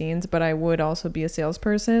behind the scenes, but I would also be a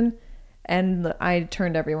salesperson, and I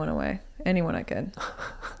turned everyone away. Anyone I could.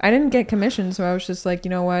 I didn't get commission, so I was just like, you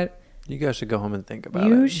know what? You guys should go home and think about it.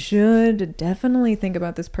 You should definitely think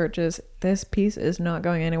about this purchase. This piece is not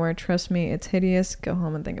going anywhere. Trust me, it's hideous. Go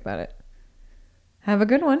home and think about it. Have a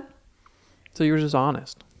good one. So you were just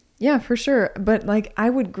honest. Yeah, for sure. But like, I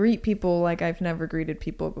would greet people like I've never greeted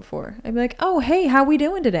people before. I'd be like, oh, hey, how we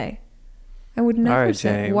doing today? I would never right,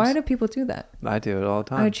 say, James. why do people do that? I do it all the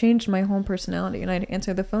time. I changed my whole personality, and I'd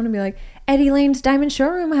answer the phone and be like, Eddie Lane's Diamond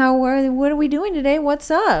Showroom, what are we doing today?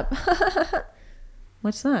 What's up?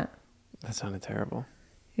 What's that? That sounded terrible.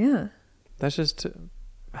 Yeah. That's just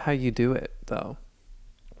how you do it, though.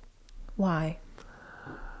 Why?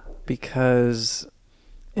 Because...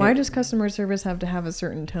 Why does customer service have to have a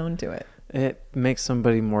certain tone to it? It makes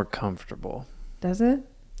somebody more comfortable. Does it?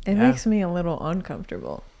 It makes me a little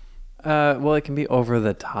uncomfortable. Well, it can be over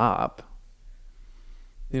the top.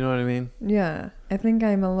 You know what I mean? Yeah. I think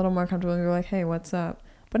I'm a little more comfortable when you're like, hey, what's up?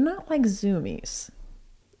 But not like Zoomies.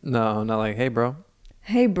 No, not like, hey, bro.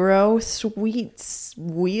 Hey, bro, sweet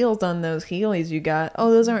wheels on those Heelys you got. Oh,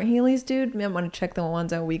 those aren't Heelys, dude? I want to check the ones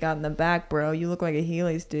that we got in the back, bro. You look like a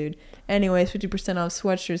Heelys, dude. Anyways, 50% off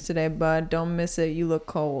sweatshirts today, bud. Don't miss it. You look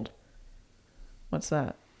cold. What's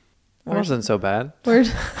that? It wasn't so bad.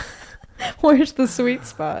 Where's the sweet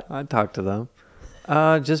spot? I'd talk to them.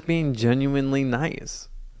 Just being genuinely nice.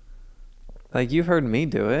 Like, you've heard me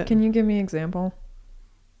do it. Can you give me an example?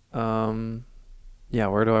 Yeah,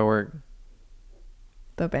 where do I work?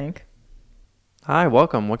 The bank. Hi,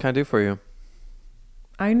 welcome. What can I do for you?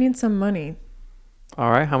 I need some money.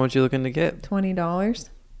 All right, how much you looking to get? $20.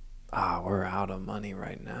 We're out of money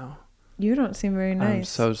right now. You don't seem very nice. I'm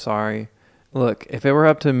so sorry. Look, if it were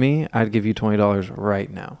up to me, I'd give you $20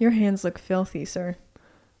 right now. Your hands look filthy, sir.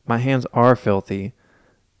 My hands are filthy,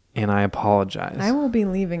 and I apologize. I will be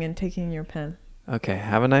leaving and taking your pen. Okay,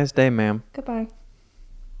 have a nice day, ma'am. Goodbye.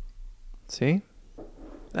 See?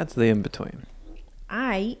 That's the in-between.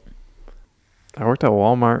 I worked at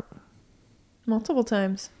Walmart. multiple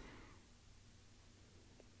times.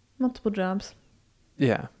 Multiple jobs.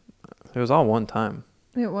 Yeah. It was all one time.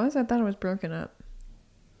 It was? I thought it was broken up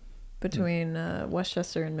between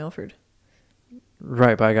Westchester and Milford.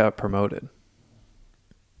 Right, but I got promoted.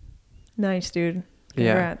 Nice, dude.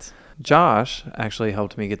 Congrats. Yeah. Josh actually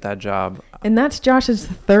helped me get that job. And that's Josh's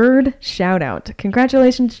third shout out.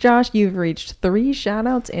 Congratulations, Josh. You've reached 3 shout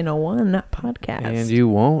outs in one podcast. And you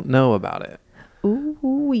won't know about it.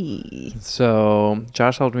 Ooh-wee. So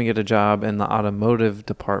Josh helped me get a job in the automotive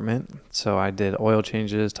department. So I did oil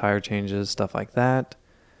changes, tire changes, stuff like that.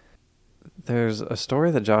 There's a story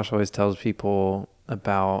that Josh always tells people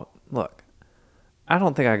about. Look, I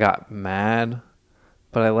don't think I got mad,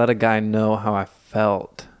 but I let a guy know how I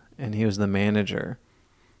felt, and he was the manager,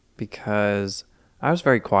 because I was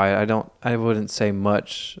very quiet. I wouldn't say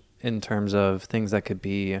much in terms of things that could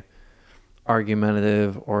be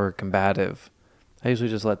argumentative or combative. I usually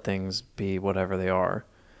just let things be whatever they are.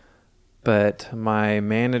 But my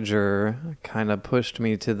manager kind of pushed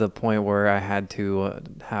me to the point where I had to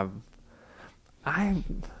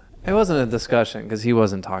it wasn't a discussion because he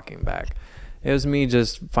wasn't talking back. It was me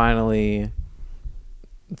just finally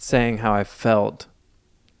saying how I felt.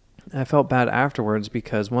 I felt bad afterwards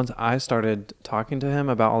because once I started talking to him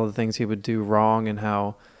about all the things he would do wrong and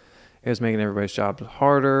how it was making everybody's job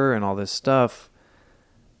harder and all this stuff,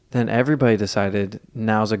 then everybody decided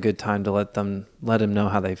now's a good time to let him know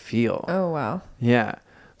how they feel. Oh, wow. Yeah.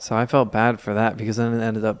 So I felt bad for that because then it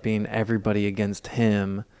ended up being everybody against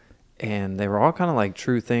him. And they were all kind of like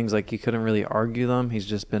true things. Like, you couldn't really argue them. He's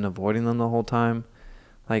just been avoiding them the whole time.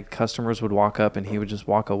 Like, customers would walk up and he would just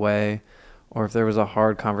walk away. Or if there was a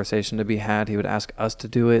hard conversation to be had, he would ask us to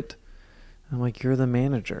do it. I'm like, you're the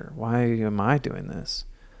manager. Why am I doing this?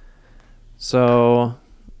 So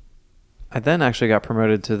I then actually got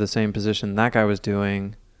promoted to the same position that guy was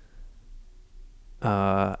doing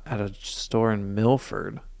at a store in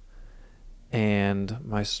Milford. And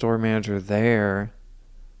my store manager there,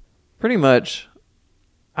 pretty much,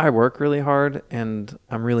 I work really hard and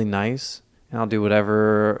I'm really nice. And I'll do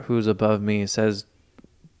whatever who's above me says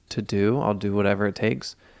to do. I'll do whatever it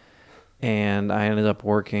takes. And I ended up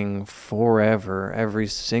working forever, every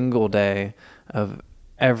single day of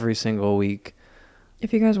every single week.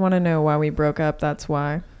 If you guys want to know why we broke up, that's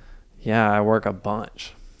why. Yeah, I work a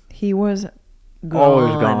bunch. He was gone.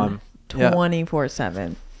 Always gone.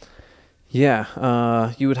 24/7.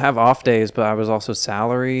 Yeah, you would have off days, but I was also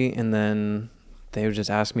salary, and then they would just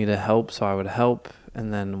ask me to help, so I would help,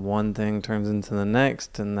 and then one thing turns into the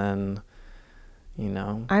next, and then, you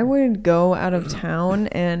know. I would go out of town,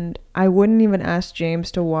 and I wouldn't even ask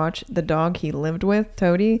James to watch the dog he lived with,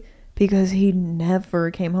 Toady, because he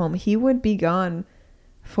never came home. He would be gone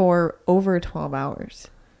for over 12 hours.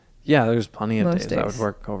 Yeah, there's plenty of Most days I would days.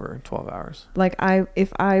 work over 12 hours. Like,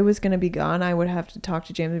 if I was going to be gone, I would have to talk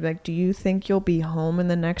to James and be like, do you think you'll be home in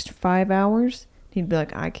the next 5 hours? He'd be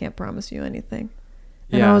like, I can't promise you anything.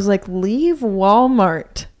 And Yeah. I was like, leave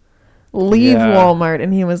Walmart. Leave Yeah. Walmart.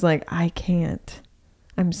 And he was like, I can't.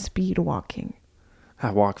 I'm speed walking.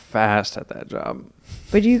 I walk fast at that job.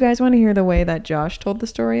 But do you guys want to hear the way that Josh told the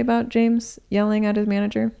story about James yelling at his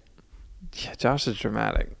manager? Yeah, Josh is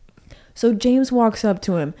dramatic. So James walks up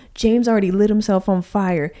to him. James already lit himself on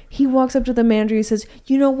fire. He walks up to the manager. He says,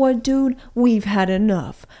 you know what, dude? We've had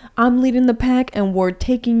enough. I'm leading the pack and we're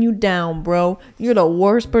taking you down, bro. You're the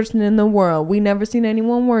worst person in the world. We never seen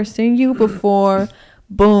anyone worse than you before.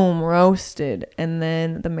 Boom, roasted. And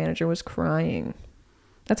then the manager was crying.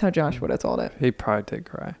 That's how Josh would have told it. He probably did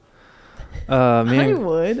cry. I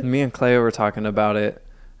would. Me and Cleo were talking about it,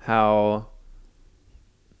 how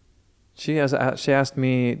she asked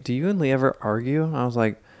me, do you and Lee ever argue? And I was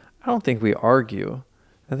like, I don't think we argue.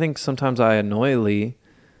 I think sometimes I annoy Lee,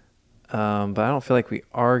 but I don't feel like we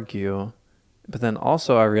argue. But then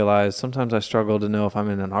also I realized sometimes I struggle to know if I'm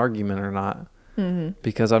in an argument or not,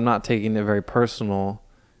 because I'm not taking it very personal.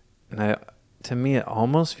 And to me, it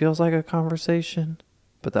almost feels like a conversation,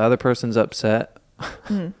 but the other person's upset.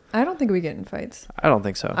 I don't think we get in fights. I don't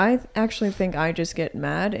think so. I actually think I just get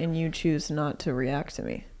mad and you choose not to react to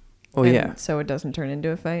me. Well, And yeah. so it doesn't turn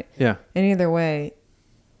into a fight. Yeah. And either way,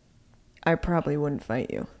 I probably wouldn't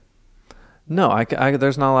fight you. No, I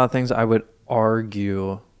there's not a lot of things I would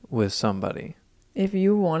argue with somebody. If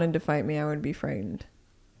you wanted to fight me, I would be frightened.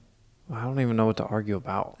 I don't even know what to argue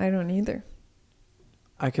about. I don't either.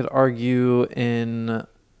 I could argue in...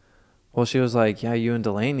 Well, she was like, yeah, you and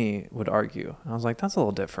Delaney would argue. I was like, that's a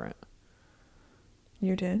little different.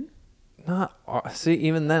 You did? See,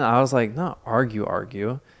 even then, I was like, not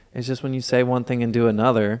argue. It's just when you say one thing and do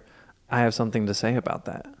another, I have something to say about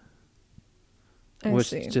that. Which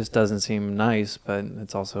see. just doesn't seem nice, but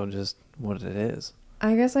it's also just what it is.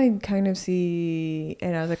 I guess I kind of see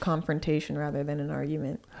it as a confrontation rather than an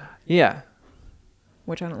argument. Yeah.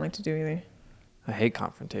 Which I don't like to do either. I hate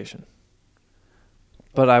confrontation.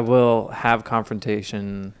 But I will have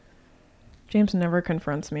confrontation James never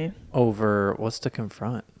confronts me. over... What's to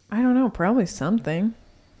confront? I don't know. Probably something.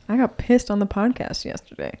 I got pissed on the podcast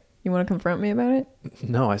yesterday. You want to confront me about it?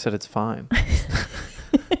 No, I said it's fine.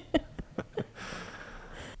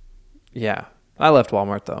 Yeah. I left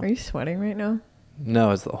Walmart though. Are you sweating right now?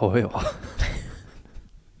 No, it's the oil.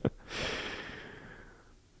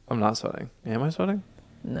 I'm not sweating. Am I sweating?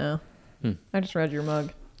 No. Hmm. I just read your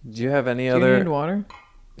mug. Do you have any Do other? you need water?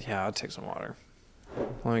 Yeah, I'll take some water.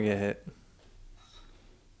 Let me get hit.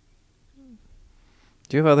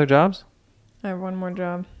 Do you have other jobs? I have one more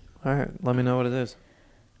job. All right, let me know what it is.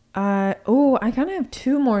 I kind of have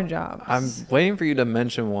two more jobs. I'm waiting for you to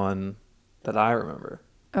mention one that I remember.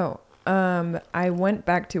 I went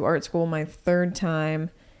back to art school my third time,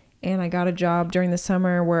 and I got a job during the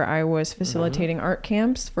summer where I was facilitating art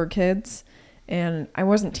camps for kids. And I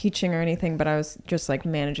wasn't teaching or anything, but I was just like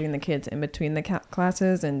managing the kids in between the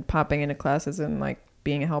classes and popping into classes and like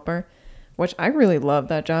being a helper, which I really love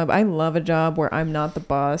that job. I love a job where I'm not the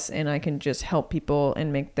boss and I can just help people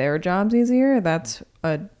and make their jobs easier. That's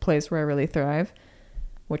a place where I really thrive,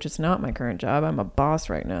 which is not my current job. I'm a boss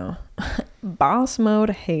right now. Boss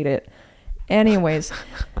mode, hate it. Anyways,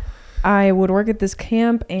 I would work at this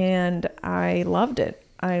camp and I loved it.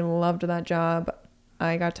 I loved that job.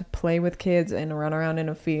 I got to play with kids and run around in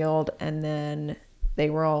a field, and then they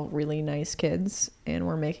were all really nice kids and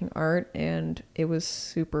were making art, and it was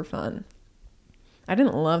super fun. I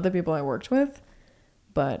didn't love the people I worked with,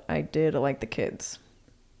 but I did like the kids.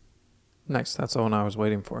 Nice. That's the one I was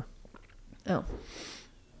waiting for. Oh.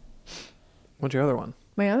 What's your other one?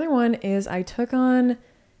 My other one is I took on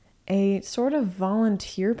a sort of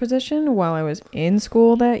volunteer position while I was in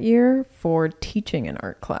school that year for teaching an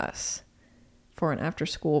art class for an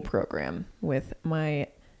after-school program with my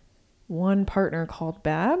one partner called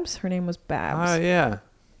Babs. Her name was Babs. Oh, yeah.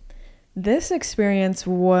 This experience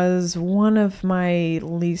was one of my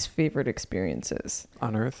least favorite experiences.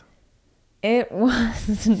 On Earth? It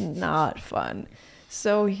was not fun.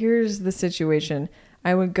 So here's the situation.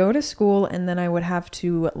 I would go to school and then I would have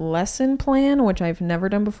to lesson plan, which I've never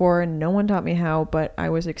done before. No one taught me how, but I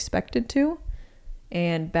was expected to.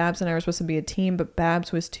 And Babs and I were supposed to be a team, but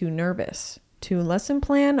Babs was too nervous to lesson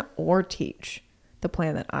plan or teach the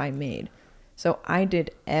plan that I made. So I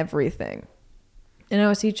did everything. And I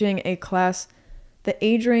was teaching a class. The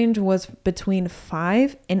age range was between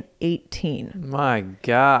 5 and 18. My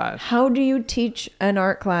gosh. How do you teach an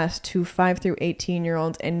art class to 5 through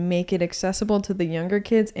 18-year-olds and make it accessible to the younger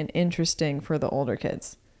kids and interesting for the older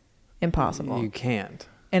kids? Impossible. You can't.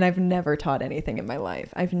 And I've never taught anything in my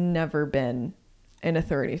life. I've never been an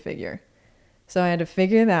authority figure. So I had to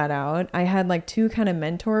figure that out. I had like two kind of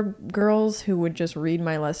mentor girls who would just read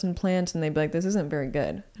my lesson plans and they'd be like, this isn't very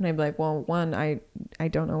good. And I'd be like, well, one, I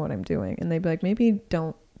don't know what I'm doing. And they'd be like, maybe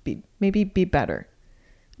be better.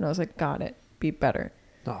 And I was like, got it. Be better.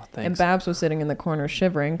 Oh, thanks. And Babs was sitting in the corner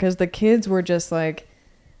shivering because the kids were just like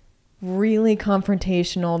really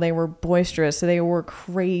confrontational. They were boisterous. They were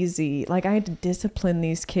crazy. Like I had to discipline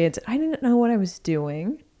these kids. I didn't know what I was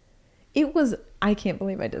doing. I can't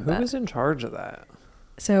believe I did that. Who was in charge of that?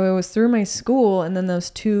 So it was through my school, and then those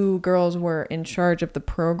two girls were in charge of the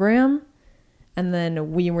program, and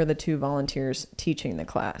then we were the two volunteers teaching the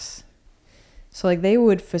class. So like they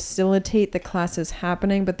would facilitate the classes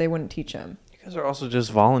happening, but they wouldn't teach them. You guys are also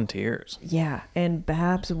just volunteers. Yeah, and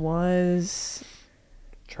Babs was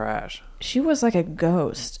Trash. She was like a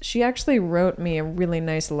ghost. She actually wrote me a really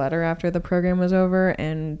nice letter after the program was over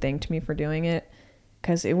and thanked me for doing it.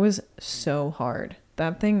 Because it was so hard.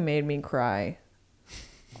 That thing made me cry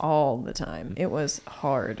all the time. It was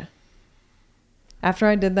hard. After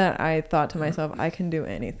I did that, I thought to myself, I can do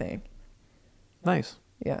anything. Nice.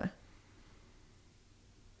 Yeah.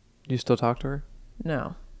 You still talk to her?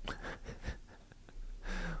 No. What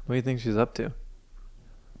do you think she's up to?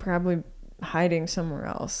 Probably hiding somewhere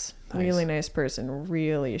else. Nice. Really nice person.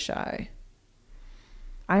 Really shy.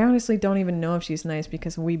 I honestly don't even know if she's nice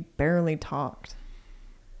because we barely talked.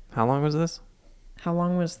 How long was this? How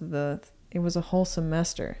long was it was a whole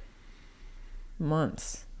semester.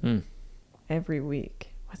 Months. Every week.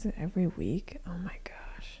 Was it every week? Oh my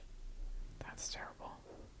gosh. That's terrible.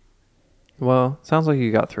 Well, sounds like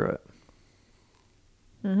you got through it.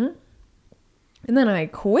 Mm-hmm. And then I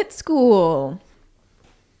quit school.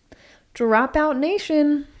 Dropout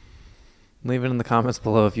Nation. Leave it in the comments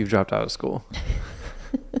below if you've dropped out of school.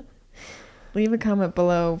 Leave a comment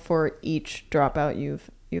below for each dropout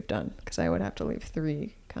you've done, because I would have to leave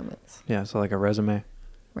 3 comments. Yeah, so like a resume.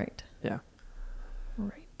 Right. Yeah.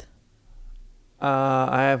 Right.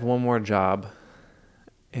 I have one more job.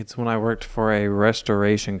 It's when I worked for a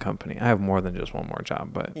restoration company. I have more than just one more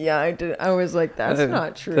job, but Yeah, I did. I was like, that's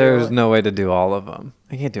not true. There's no way to do all of them.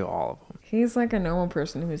 I can't do all of them. He's like a normal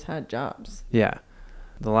person who's had jobs. Yeah.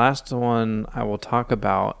 The last one I will talk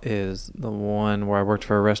about is the one where I worked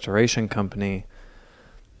for a restoration company.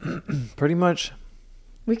 Pretty much.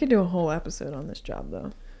 We could do a whole episode on this job,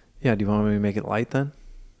 though. Yeah, do you want me to make it light then?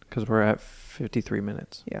 Because we're at 53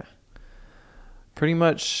 minutes. Yeah. Pretty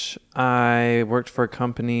much, I worked for a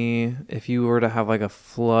company. If you were to have like a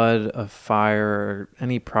flood of fire or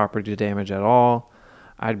any property damage at all,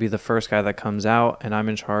 I'd be the first guy that comes out, and I'm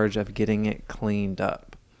in charge of getting it cleaned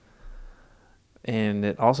up. And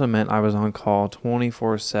it also meant I was on call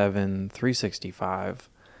 24/7, 365,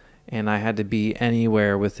 and I had to be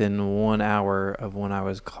anywhere within 1 hour of when I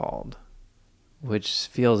was called, which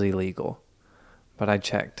feels illegal. But I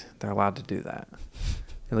checked. They're allowed to do that,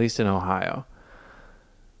 at least in Ohio.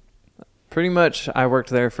 Pretty much, I worked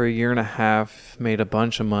there for 1.5 years, made a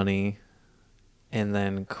bunch of money, and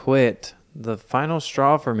then quit. The final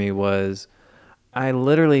straw for me was I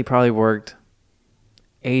literally probably worked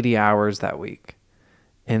 80 hours that week.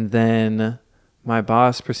 And then my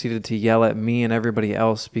boss proceeded to yell at me and everybody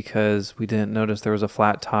else because we didn't notice there was a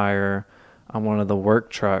flat tire on one of the work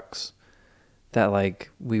trucks that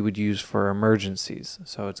like we would use for emergencies.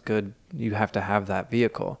 So it's good you have to have that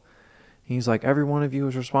vehicle. He's like, every one of you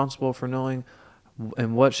is responsible for knowing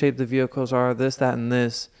in what shape the vehicles are, this, that, and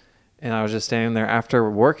this. And I was just standing there after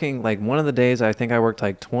working, like one of the days, I think I worked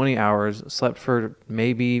like 20 hours, slept for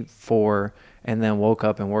maybe 4, and then woke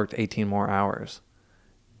up and worked 18 more hours.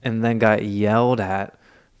 And then got yelled at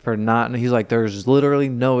for not, and he's like, there's literally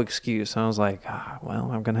no excuse. And I was like, well,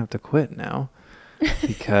 I'm going to have to quit now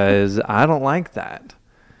because I don't like that.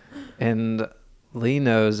 And Lee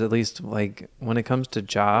knows, at least like when it comes to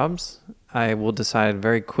jobs, I will decide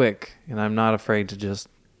very quick, and I'm not afraid to just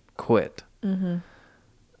quit. Mm-hmm.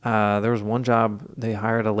 There was one job they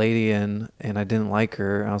hired a lady in, and I didn't like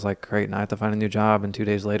her. I was like, great, now I have to find a new job. And 2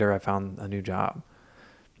 days later, I found a new job.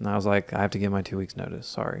 And I was like, I have to give my 2 weeks notice.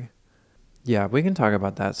 Sorry. Yeah, we can talk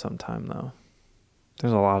about that sometime, though.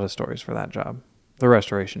 There's a lot of stories for that job, the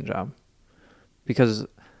restoration job, because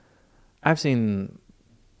I've seen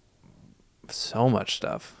so much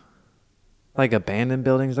stuff, like abandoned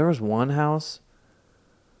buildings. There was one house.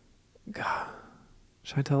 God,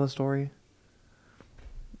 should I tell a story?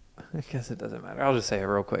 I guess it doesn't matter. I'll just say it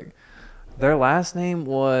real quick. Their last name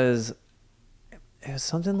was, it was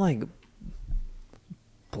something like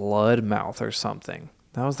Bloodmouth or something.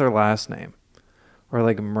 That was their last name, or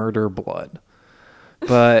like Murder Blood.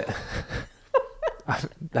 But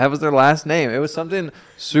that was their last name. It was something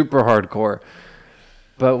super hardcore.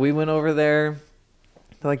 But we went over there.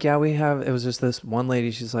 They're like, yeah, we have, it was just this one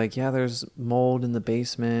lady. She's like, yeah, there's mold in the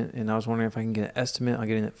basement. And I was wondering if I can get an estimate on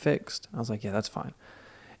getting it fixed. I was like, yeah, that's fine.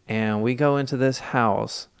 And we go into this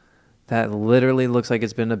house that literally looks like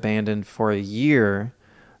it's been abandoned for a year.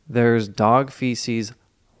 There's dog feces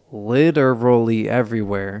literally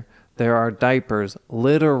everywhere. There are diapers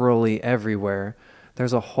literally everywhere.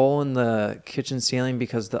 There's a hole in the kitchen ceiling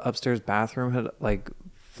because the upstairs bathroom had like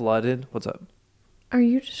flooded. What's up? Are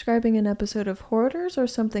you describing an episode of Hoarders or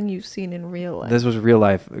something you've seen in real life? This was real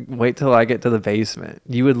life. Wait till I get to the basement.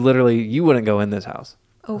 You wouldn't go in this house.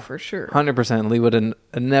 Oh, for sure. 100%. Lee would have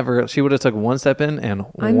never, she would have took one step in and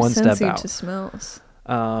one step out. I'm sensitive to smells.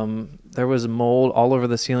 There was mold all over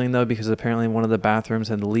the ceiling though, because apparently one of the bathrooms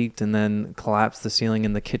had leaked and then collapsed the ceiling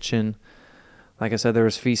in the kitchen. Like I said, there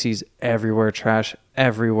was feces everywhere, trash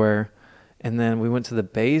everywhere. And then we went to the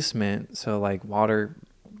basement. So like water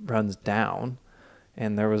runs down.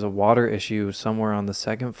 And there was a water issue somewhere on the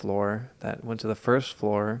second floor that went to the first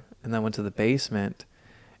floor and then went to the basement.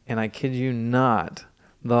 And I kid you not,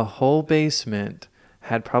 the whole basement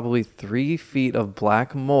had probably 3 feet of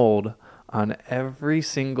black mold on every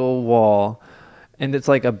single wall. And it's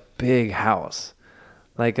like a big house,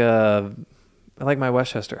 like my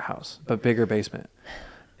Westchester house, but bigger basement.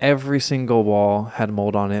 Every single wall had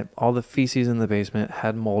mold on it. All the feces in the basement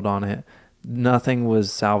had mold on it. Nothing was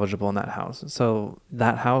salvageable in that house. So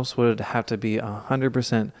that house would have to be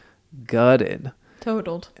 100% gutted.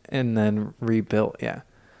 Totaled. And then rebuilt, yeah.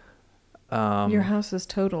 Your house is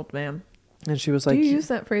totaled, ma'am. And she was like... Do you use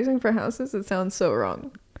that phrasing for houses? It sounds so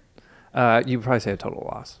wrong. You probably say a total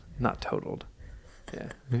loss, not totaled. Yeah,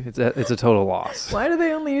 it's a total loss. Why do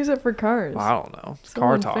they only use it for cars? Well, I don't know. It's so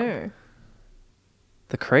car unfair. talk.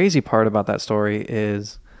 The crazy part about that story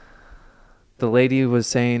is the lady was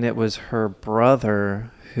saying it was her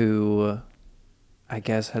brother who, I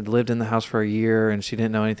guess, had lived in the house for a year and she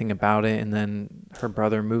didn't know anything about it. And then her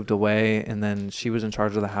brother moved away and then she was in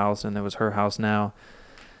charge of the house and it was her house now.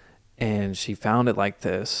 And she found it like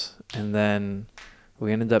this. And then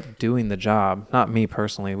we ended up doing the job. Not me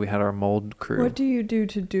personally. We had our mold crew. What do you do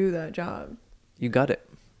to do that job? You gut it.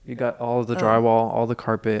 You got all of the drywall, all the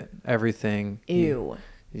carpet, everything. Ew.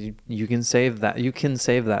 You can save that. You can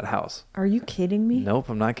save that house. Are you kidding me? Nope,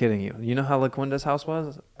 I'm not kidding you. You know how LaQuinda's house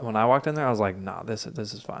was? When I walked in there, I was like, nah, this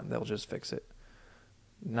is fine. They'll just fix it.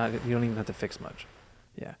 You don't even have to fix much.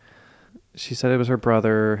 Yeah. She said it was her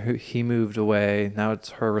brother who he moved away. Now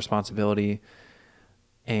it's her responsibility.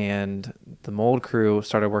 And the mold crew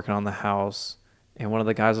started working on the house. And one of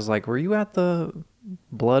the guys was like, were you at the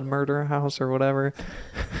blood murder house or whatever?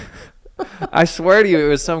 I swear to you, it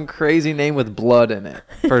was some crazy name with blood in it.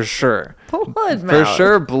 For sure. Blood For mouth.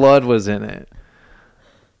 sure blood was in it.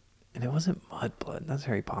 And it wasn't mud blood. That's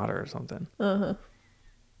Harry Potter or something. Uh-huh.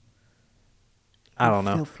 I don't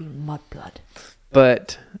know. Filthy mud blood.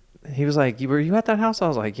 But he was like, were you at that house? I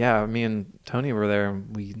was like, yeah, me and Tony were there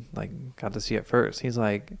and we like got to see it first. He's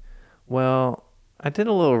like, well, I did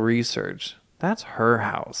a little research. That's her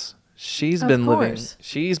house. She's been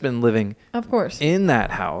living Of course. in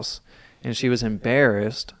that house, and she was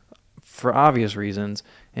embarrassed for obvious reasons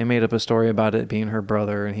and made up a story about it being her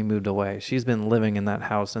brother and he moved away. She's been living in that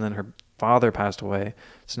house, and then her father passed away,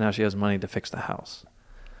 so now she has money to fix the house.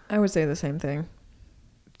 I would say the same thing.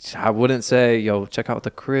 I wouldn't say, yo, check out the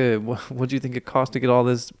crib. What do you think it costs to get all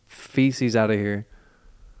this feces out of here?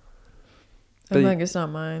 I'm like, it's not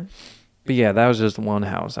mine. But yeah, that was just one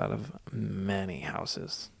house out of many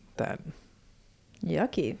houses that,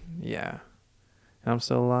 Yucky. yeah. And I'm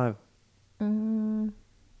still alive.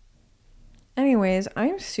 Anyways,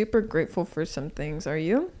 I'm super grateful for some things. Are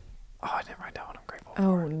you? Oh, I didn't write down what I'm grateful for.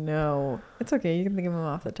 Oh, no. It's okay. You can think of them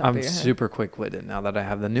off the top of I'm your head. super quick-witted now that I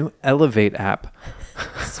have the new Elevate app.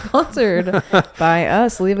 Sponsored by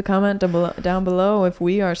us. Leave a comment down below if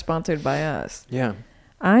we are sponsored by us. Yeah.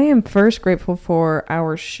 I am first grateful for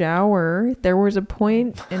our shower. There was a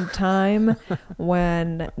point in time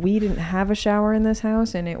when we didn't have a shower in this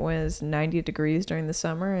house, and it was 90 degrees during the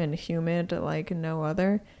summer and humid like no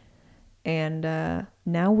other. And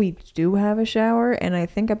now we do have a shower, and I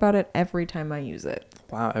think about it every time I use it.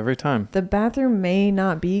 Wow, every time. The bathroom may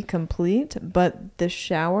not be complete, but the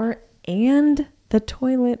shower and the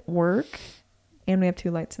toilet work, and we have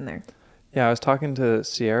 2 lights in there. Yeah, I was talking to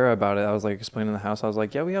Sierra about it. I was like explaining the house. I was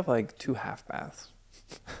like, yeah, we have like 2 half baths.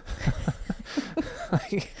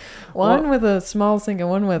 One with a small sink and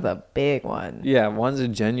one with a big one. Yeah, one's a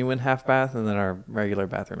genuine half bath, and then our regular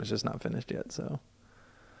bathroom is just not finished yet. So,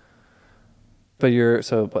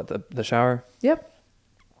 but the shower? Yep.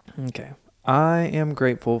 Okay. I am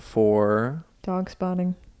grateful for. Dog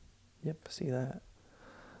spotting. Yep, see that.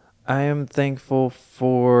 I am thankful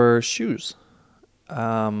for shoes.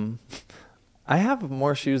 I have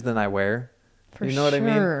more shoes than I wear. For you know what I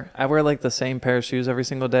mean? sure. I wear like the same pair of shoes every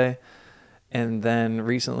single day. And then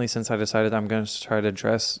recently, since I decided I'm going to try to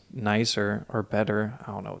dress nicer or better,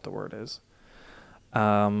 I don't know what the word is.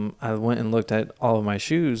 I went and looked at all of my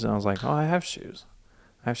shoes and I was like, oh, I have shoes.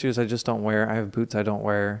 I have shoes I just don't wear. I have boots I don't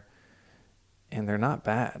wear. And they're not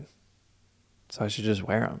bad. So I should just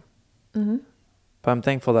wear them. Mm-hmm. But I'm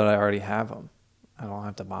thankful that I already have them. I don't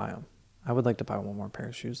have to buy them. I would like to buy one more pair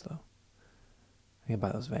of shoes, though. I can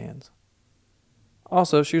buy those Vans.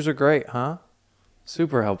 Also, shoes are great, huh?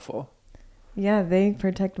 Super helpful. Yeah, they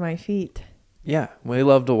protect my feet. Yeah, we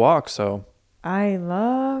love to walk, so. I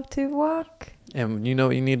love to walk. And you know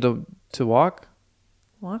what you need to walk?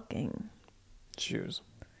 Walking. Shoes.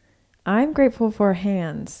 I'm grateful for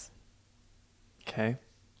hands. Okay.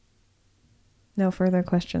 No further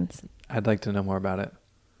questions. I'd like to know more about it.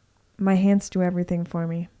 My hands do everything for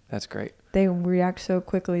me. That's great. They react so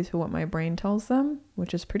quickly to what my brain tells them,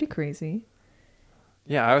 which is pretty crazy.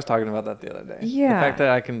 Yeah, I was talking about that the other day. Yeah. The fact that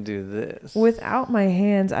I can do this. Without my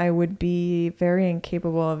hands, I would be very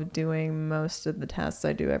incapable of doing most of the tasks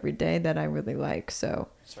I do every day that I really like. So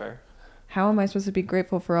It's fair. how am I supposed to be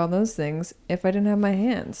grateful for all those things if I didn't have my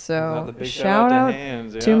hands? So Shout shout out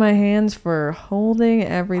hands, to yeah. my hands for holding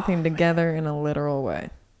everything together in a literal way.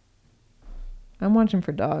 I'm watching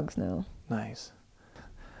for dogs now. Nice.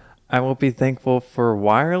 I will be thankful for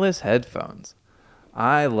wireless headphones.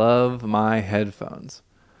 I love my headphones.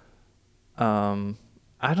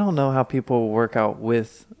 I don't know how people work out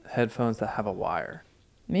with headphones that have a wire.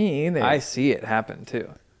 Me either. I see it happen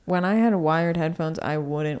too. When I had wired headphones, I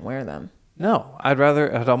wouldn't wear them. No, I'd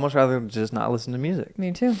almost rather just not listen to music.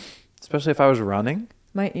 Me too. Especially if I was running.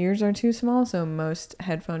 My ears are too small, so most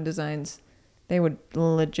headphone designs, they would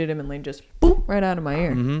legitimately just boop right out of my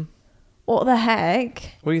ear. Mm-hmm. What the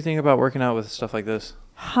heck? What do you think about working out with stuff like this?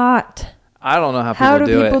 Hot. I don't know how How people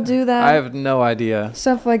do do it. people do that? I have no idea.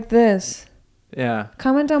 Stuff like this. Yeah.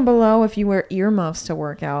 Comment down below if you wear earmuffs to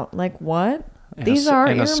work out. Like what? These are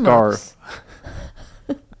and earmuffs. a scarf.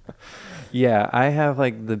 Yeah, I have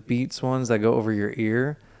like the Beats ones that go over your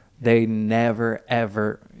ear. They never,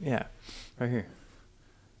 ever, yeah, right here.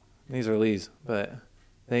 These are Lee's, but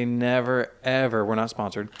they never, ever, we're not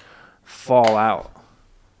sponsored, fall out.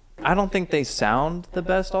 I don't think they sound the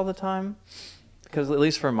best all the time, because at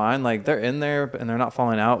least for mine, like, they're in there and they're not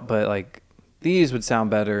falling out, but like these would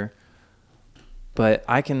sound better. But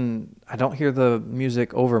I don't hear the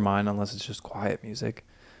music over mine unless it's just quiet music,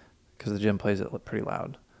 because the gym plays it pretty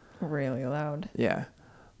loud. Really loud. Yeah.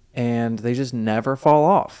 And they just never fall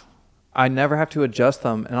off. I never have to adjust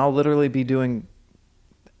them, and I'll literally be doing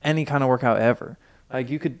any kind of workout ever. Like,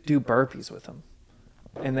 you could do burpees with them,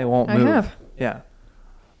 and they won't move. I have. Yeah.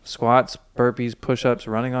 Squats, burpees, push-ups,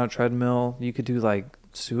 running on a treadmill. You could do, like,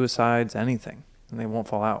 suicides, anything, and they won't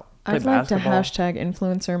fall out. Play I'd like to basketball. hashtag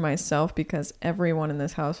influencer myself because everyone in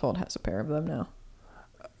this household has a pair of them now.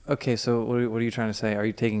 Okay, so what are you trying to say? Are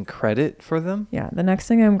you taking credit for them? Yeah, the next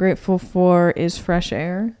thing I'm grateful for is fresh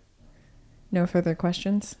air. No further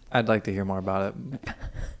questions. I'd like to hear more about it.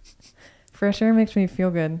 Fresh air makes me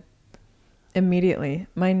feel good. Immediately.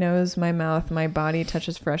 My nose, my mouth, my body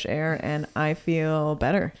touches fresh air and I feel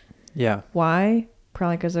better. Yeah. Why?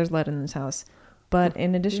 Probably because there's lead in this house. But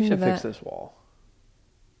in addition You to should that, fix this wall.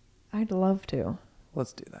 I'd love to.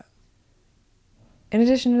 Let's do that. In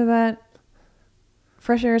addition to that,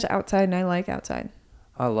 fresh air is outside and I like outside.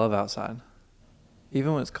 I love outside.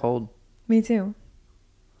 Even when it's cold. Me too.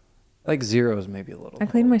 Like zeros maybe a little. I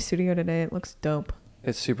cleaned my studio today. It looks dope.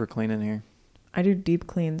 It's super clean in here. I do deep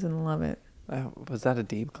cleans and love it. Was that a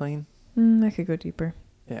deep clean? I could go deeper.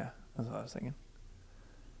 Yeah, that's what I was thinking.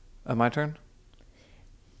 My turn?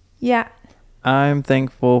 Yeah. I'm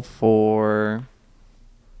thankful for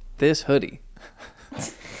this hoodie.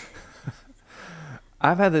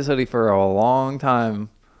 I've had this hoodie for a long time.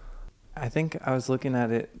 I think I was looking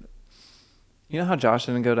at it. You know how Josh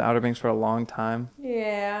didn't go to Outer Banks for a long time?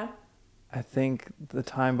 Yeah. I think the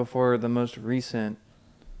time before the most recent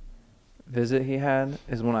visit he had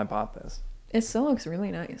is when I bought this. It still looks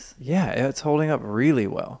really nice. Yeah, it's holding up really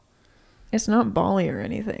well. It's not bally or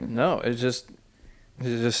anything. No, it's just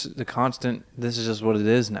the constant. This is just what it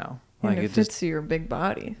is now. And Like it fits your big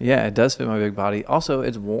body. Yeah, it does fit my big body. Also,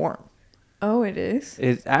 it's warm. Oh, it is?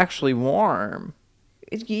 It's actually warm.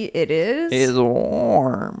 It is? It's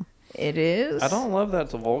warm. It is? I don't love that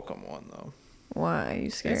it's a Volcom one though. Why? Are you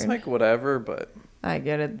scared? It's like whatever, but I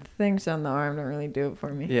get it. The things on the arm don't really do it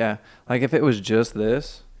for me. yeah, like if it was just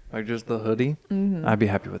this, like just the hoodie, Mm-hmm. I'd be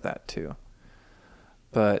happy with that too.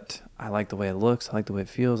 But I like the way it looks. I like the way it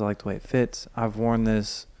feels. I like the way it fits. I've worn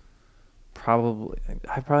this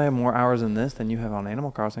I probably have more hours in this than you have on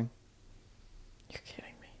Animal Crossing. You're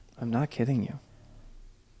kidding me. I'm not kidding you.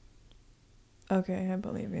 Okay, I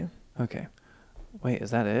believe you. Okay. Wait,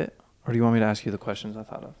 is that it? Or do you want me to ask you the questions I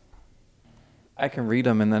thought of? I can read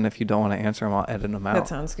them, and then if you don't want to answer them, I'll edit them out. That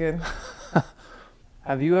sounds good.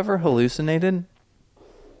 Have you ever hallucinated?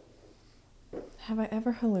 Have I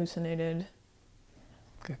ever hallucinated?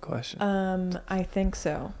 Good question. I think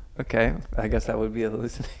so. Okay, I guess that would be a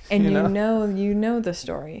hallucination. And you know the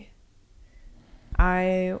story.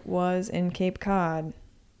 I was in Cape Cod.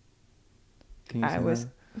 Can you I say was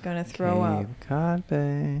that? gonna throw up. Cape Cod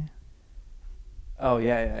Bay. Oh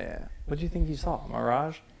yeah. What do you think you saw?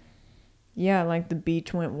 Mirage? Yeah, like the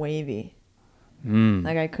beach went wavy. Mm.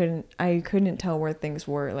 Like I couldn't tell where things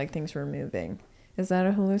were. Like things were moving. Is that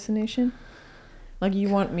a hallucination? Like you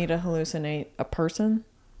want me to hallucinate a person?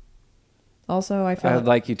 Also, I feel I'd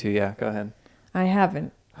like you to. Yeah, go ahead. I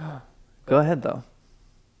haven't. Go ahead though.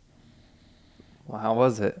 Well, how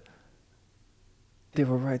was it? They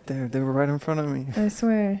were right there. They were right in front of me. I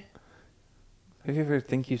swear. Have you ever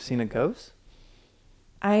think you've seen a ghost?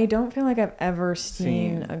 I don't feel like I've ever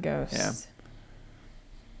seen a ghost. Yeah.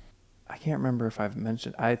 I can't remember if I've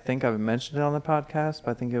mentioned. I think I've mentioned it on the podcast,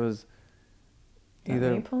 but I think it was Are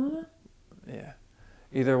either. you pulling it? Yeah,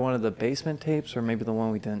 either one of the basement tapes or maybe the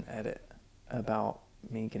one we didn't edit about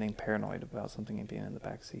me getting paranoid about something being in the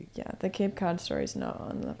back seat. Yeah, the Cape Cod story's not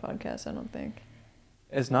on the podcast, I don't think.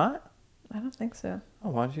 It's not? I don't think so. Oh,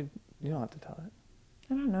 why don't you? You don't have to tell it.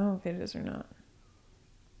 I don't know if it is or not.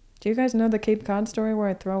 Do you guys know the Cape Cod story where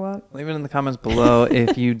I throw up? Leave it in the comments below.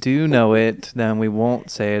 If you do know it, then we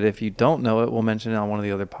won't say it. If you don't know it, we'll mention it on one of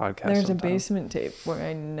the other podcasts. There's sometime. a basement tape where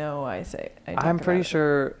I know I say I talk I'm pretty about it.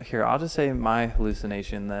 sure. Here, I'll just say my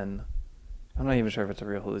hallucination. Then I'm not even sure if it's a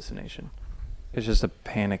real hallucination. It's just a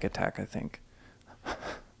panic attack, I think.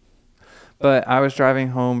 But I was driving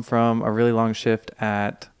home from a really long shift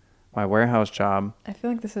at my warehouse job. I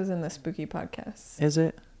feel like this is in the spooky podcast. Is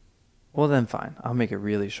it? Well, then fine. I'll make it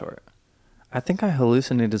really short. I think I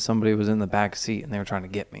hallucinated somebody was in the back seat and they were trying to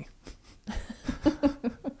get me.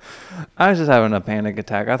 I was just having a panic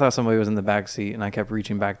attack. I thought somebody was in the back seat, and I kept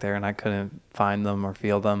reaching back there, and I couldn't find them or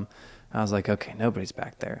feel them. I was like, okay, nobody's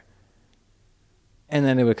back there. And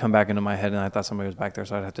then it would come back into my head, and I thought somebody was back there,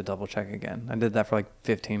 so I'd have to double check again. I did that for like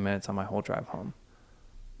 15 minutes on my whole drive home.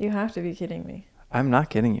 You have to be kidding me. I'm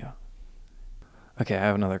not kidding you. Okay, I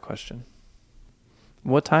have another question.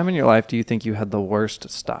 What time in your life do you think you had the worst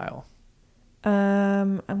style?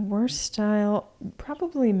 A worst style,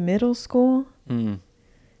 probably middle school.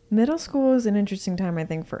 Middle school is an interesting time, I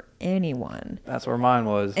think, for anyone. That's where mine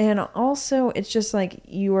was. And also, it's just like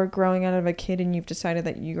you are growing out of a kid and you've decided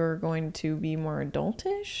that you're going to be more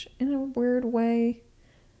adultish in a weird way.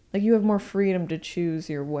 Like you have more freedom to choose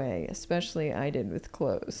your way, especially I did with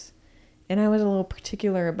clothes. And I was a little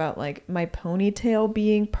particular about like my ponytail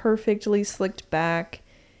being perfectly slicked back.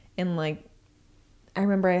 And like, I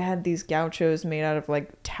remember I had these gauchos made out of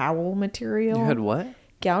like towel material. You had what?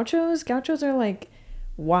 Gauchos? Gauchos are like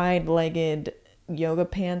wide-legged yoga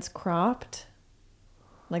pants cropped.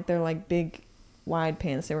 Like they're like big, wide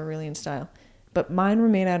pants. They were really in style. But mine were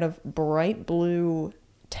made out of bright blue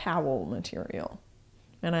towel material.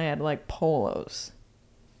 And I had like polos.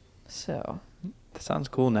 So. That sounds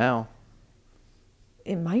cool now.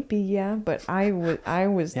 It might be, yeah. But I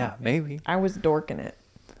was. Yeah, maybe. I was dorking it.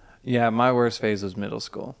 Yeah, my worst phase was middle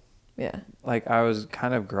school. Yeah. Like I was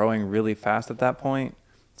kind of growing really fast at that point.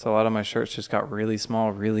 So a lot of my shirts just got really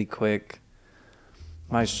small really quick.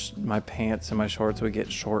 My pants and my shorts would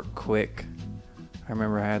get short quick. I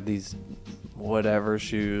remember I had these whatever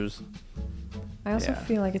shoes. I also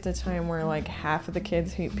feel like it's a time where like half of the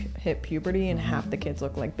kids hit puberty and half the kids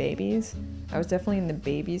look like babies. I was definitely in the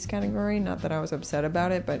babies category. Not that I was upset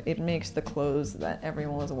about it, but it makes the clothes that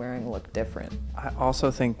everyone was wearing look different. I also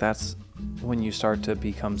think that's when you start to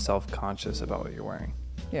become self-conscious about what you're wearing.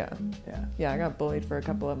 Yeah. Yeah. Yeah, I got bullied for a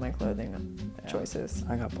couple of my clothing choices.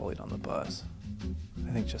 I got bullied on the bus.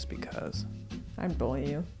 I think just because. I'd bully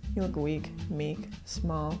you. You look weak, meek,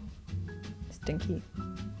 small, stinky.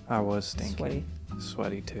 I was stinky. Sweaty.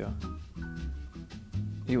 Sweaty too.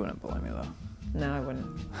 You wouldn't bully me though. No, I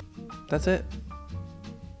wouldn't. That's it.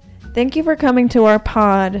 Thank you for coming to our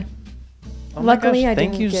pod. Oh my Luckily, gosh, I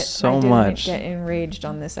thank didn't you get, so I didn't much. get enraged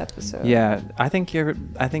on this episode. Yeah, I think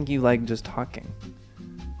you like just talking.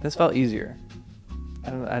 This felt easier.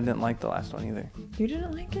 I didn't like the last one either. You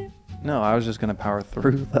didn't like it? No, I was just gonna power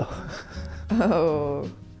through though.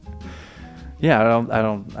 Oh. Yeah,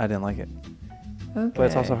 I didn't like it. Okay. But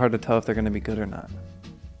it's also hard to tell if they're gonna be good or not.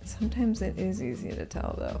 Sometimes it is easy to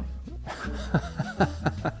tell though.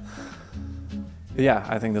 Yeah,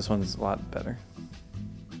 I think this one's a lot better.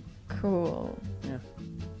 Cool. Yeah.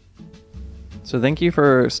 So thank you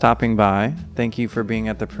for stopping by. Thank you for being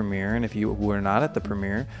at the premiere. And if you were not at the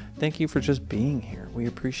premiere, thank you for just being here. We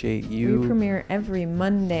appreciate you. We premiere every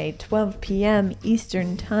Monday, 12 p.m.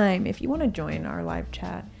 Eastern Time. If you want to join our live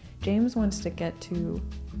chat, James wants to get to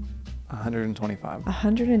 125.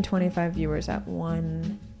 125 viewers at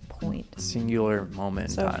one point. Singular moment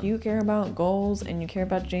in So time. if you care about goals and you care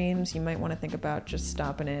about James, you might want to think about just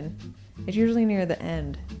stopping in. It's usually near the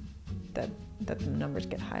end that the numbers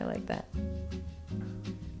get high like that.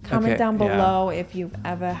 Comment down below if you've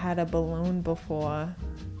ever had a balloon before.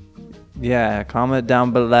 Yeah, comment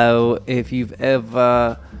down below if you've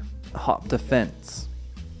ever hopped a fence.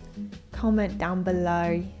 Comment down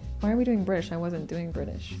below. Why are we doing British? I wasn't doing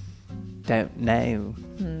British. Don't know.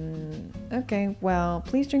 Okay, well,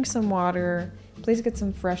 please drink some water. Please get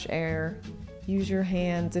some fresh air. Use your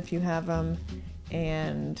hands if you have them.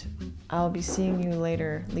 And I'll be seeing you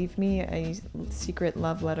later. Leave me a secret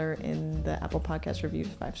love letter in the Apple Podcast reviews.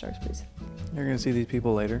 5 stars, please. You're going to see these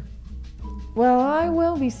people later? Well, I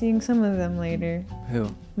will be seeing some of them later.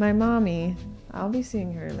 Who? My mommy. I'll be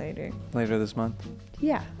seeing her later. Later this month?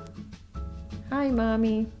 Yeah. Hi,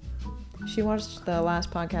 Mommy. She watched the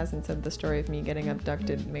last podcast and said the story of me getting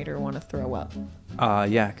abducted made her want to throw up.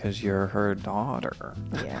 Yeah, because you're her daughter.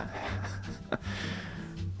 Yeah.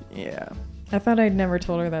 Yeah. I thought I'd never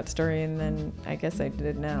told her that story, and then I guess I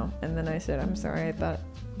did now. And then I said, I'm sorry, I thought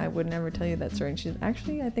I would never tell you that story. And she's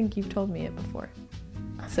actually, I think you've told me it before.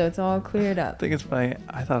 So it's all cleared I up. think it's funny.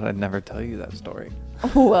 I thought I'd never tell you that story.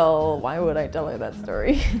 Well, why would I tell her that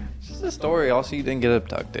story? It's just a story. Also, you didn't get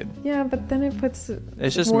abducted. Yeah, but then it puts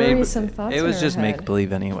It's just worrisome thoughts It was in her just head. make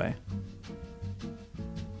believe anyway.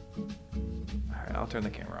 All right, I'll turn the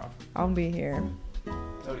camera off. I'll be here.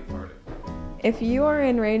 Cody farted. If you are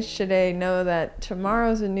enraged today, know that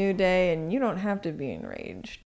tomorrow's a new day and you don't have to be enraged.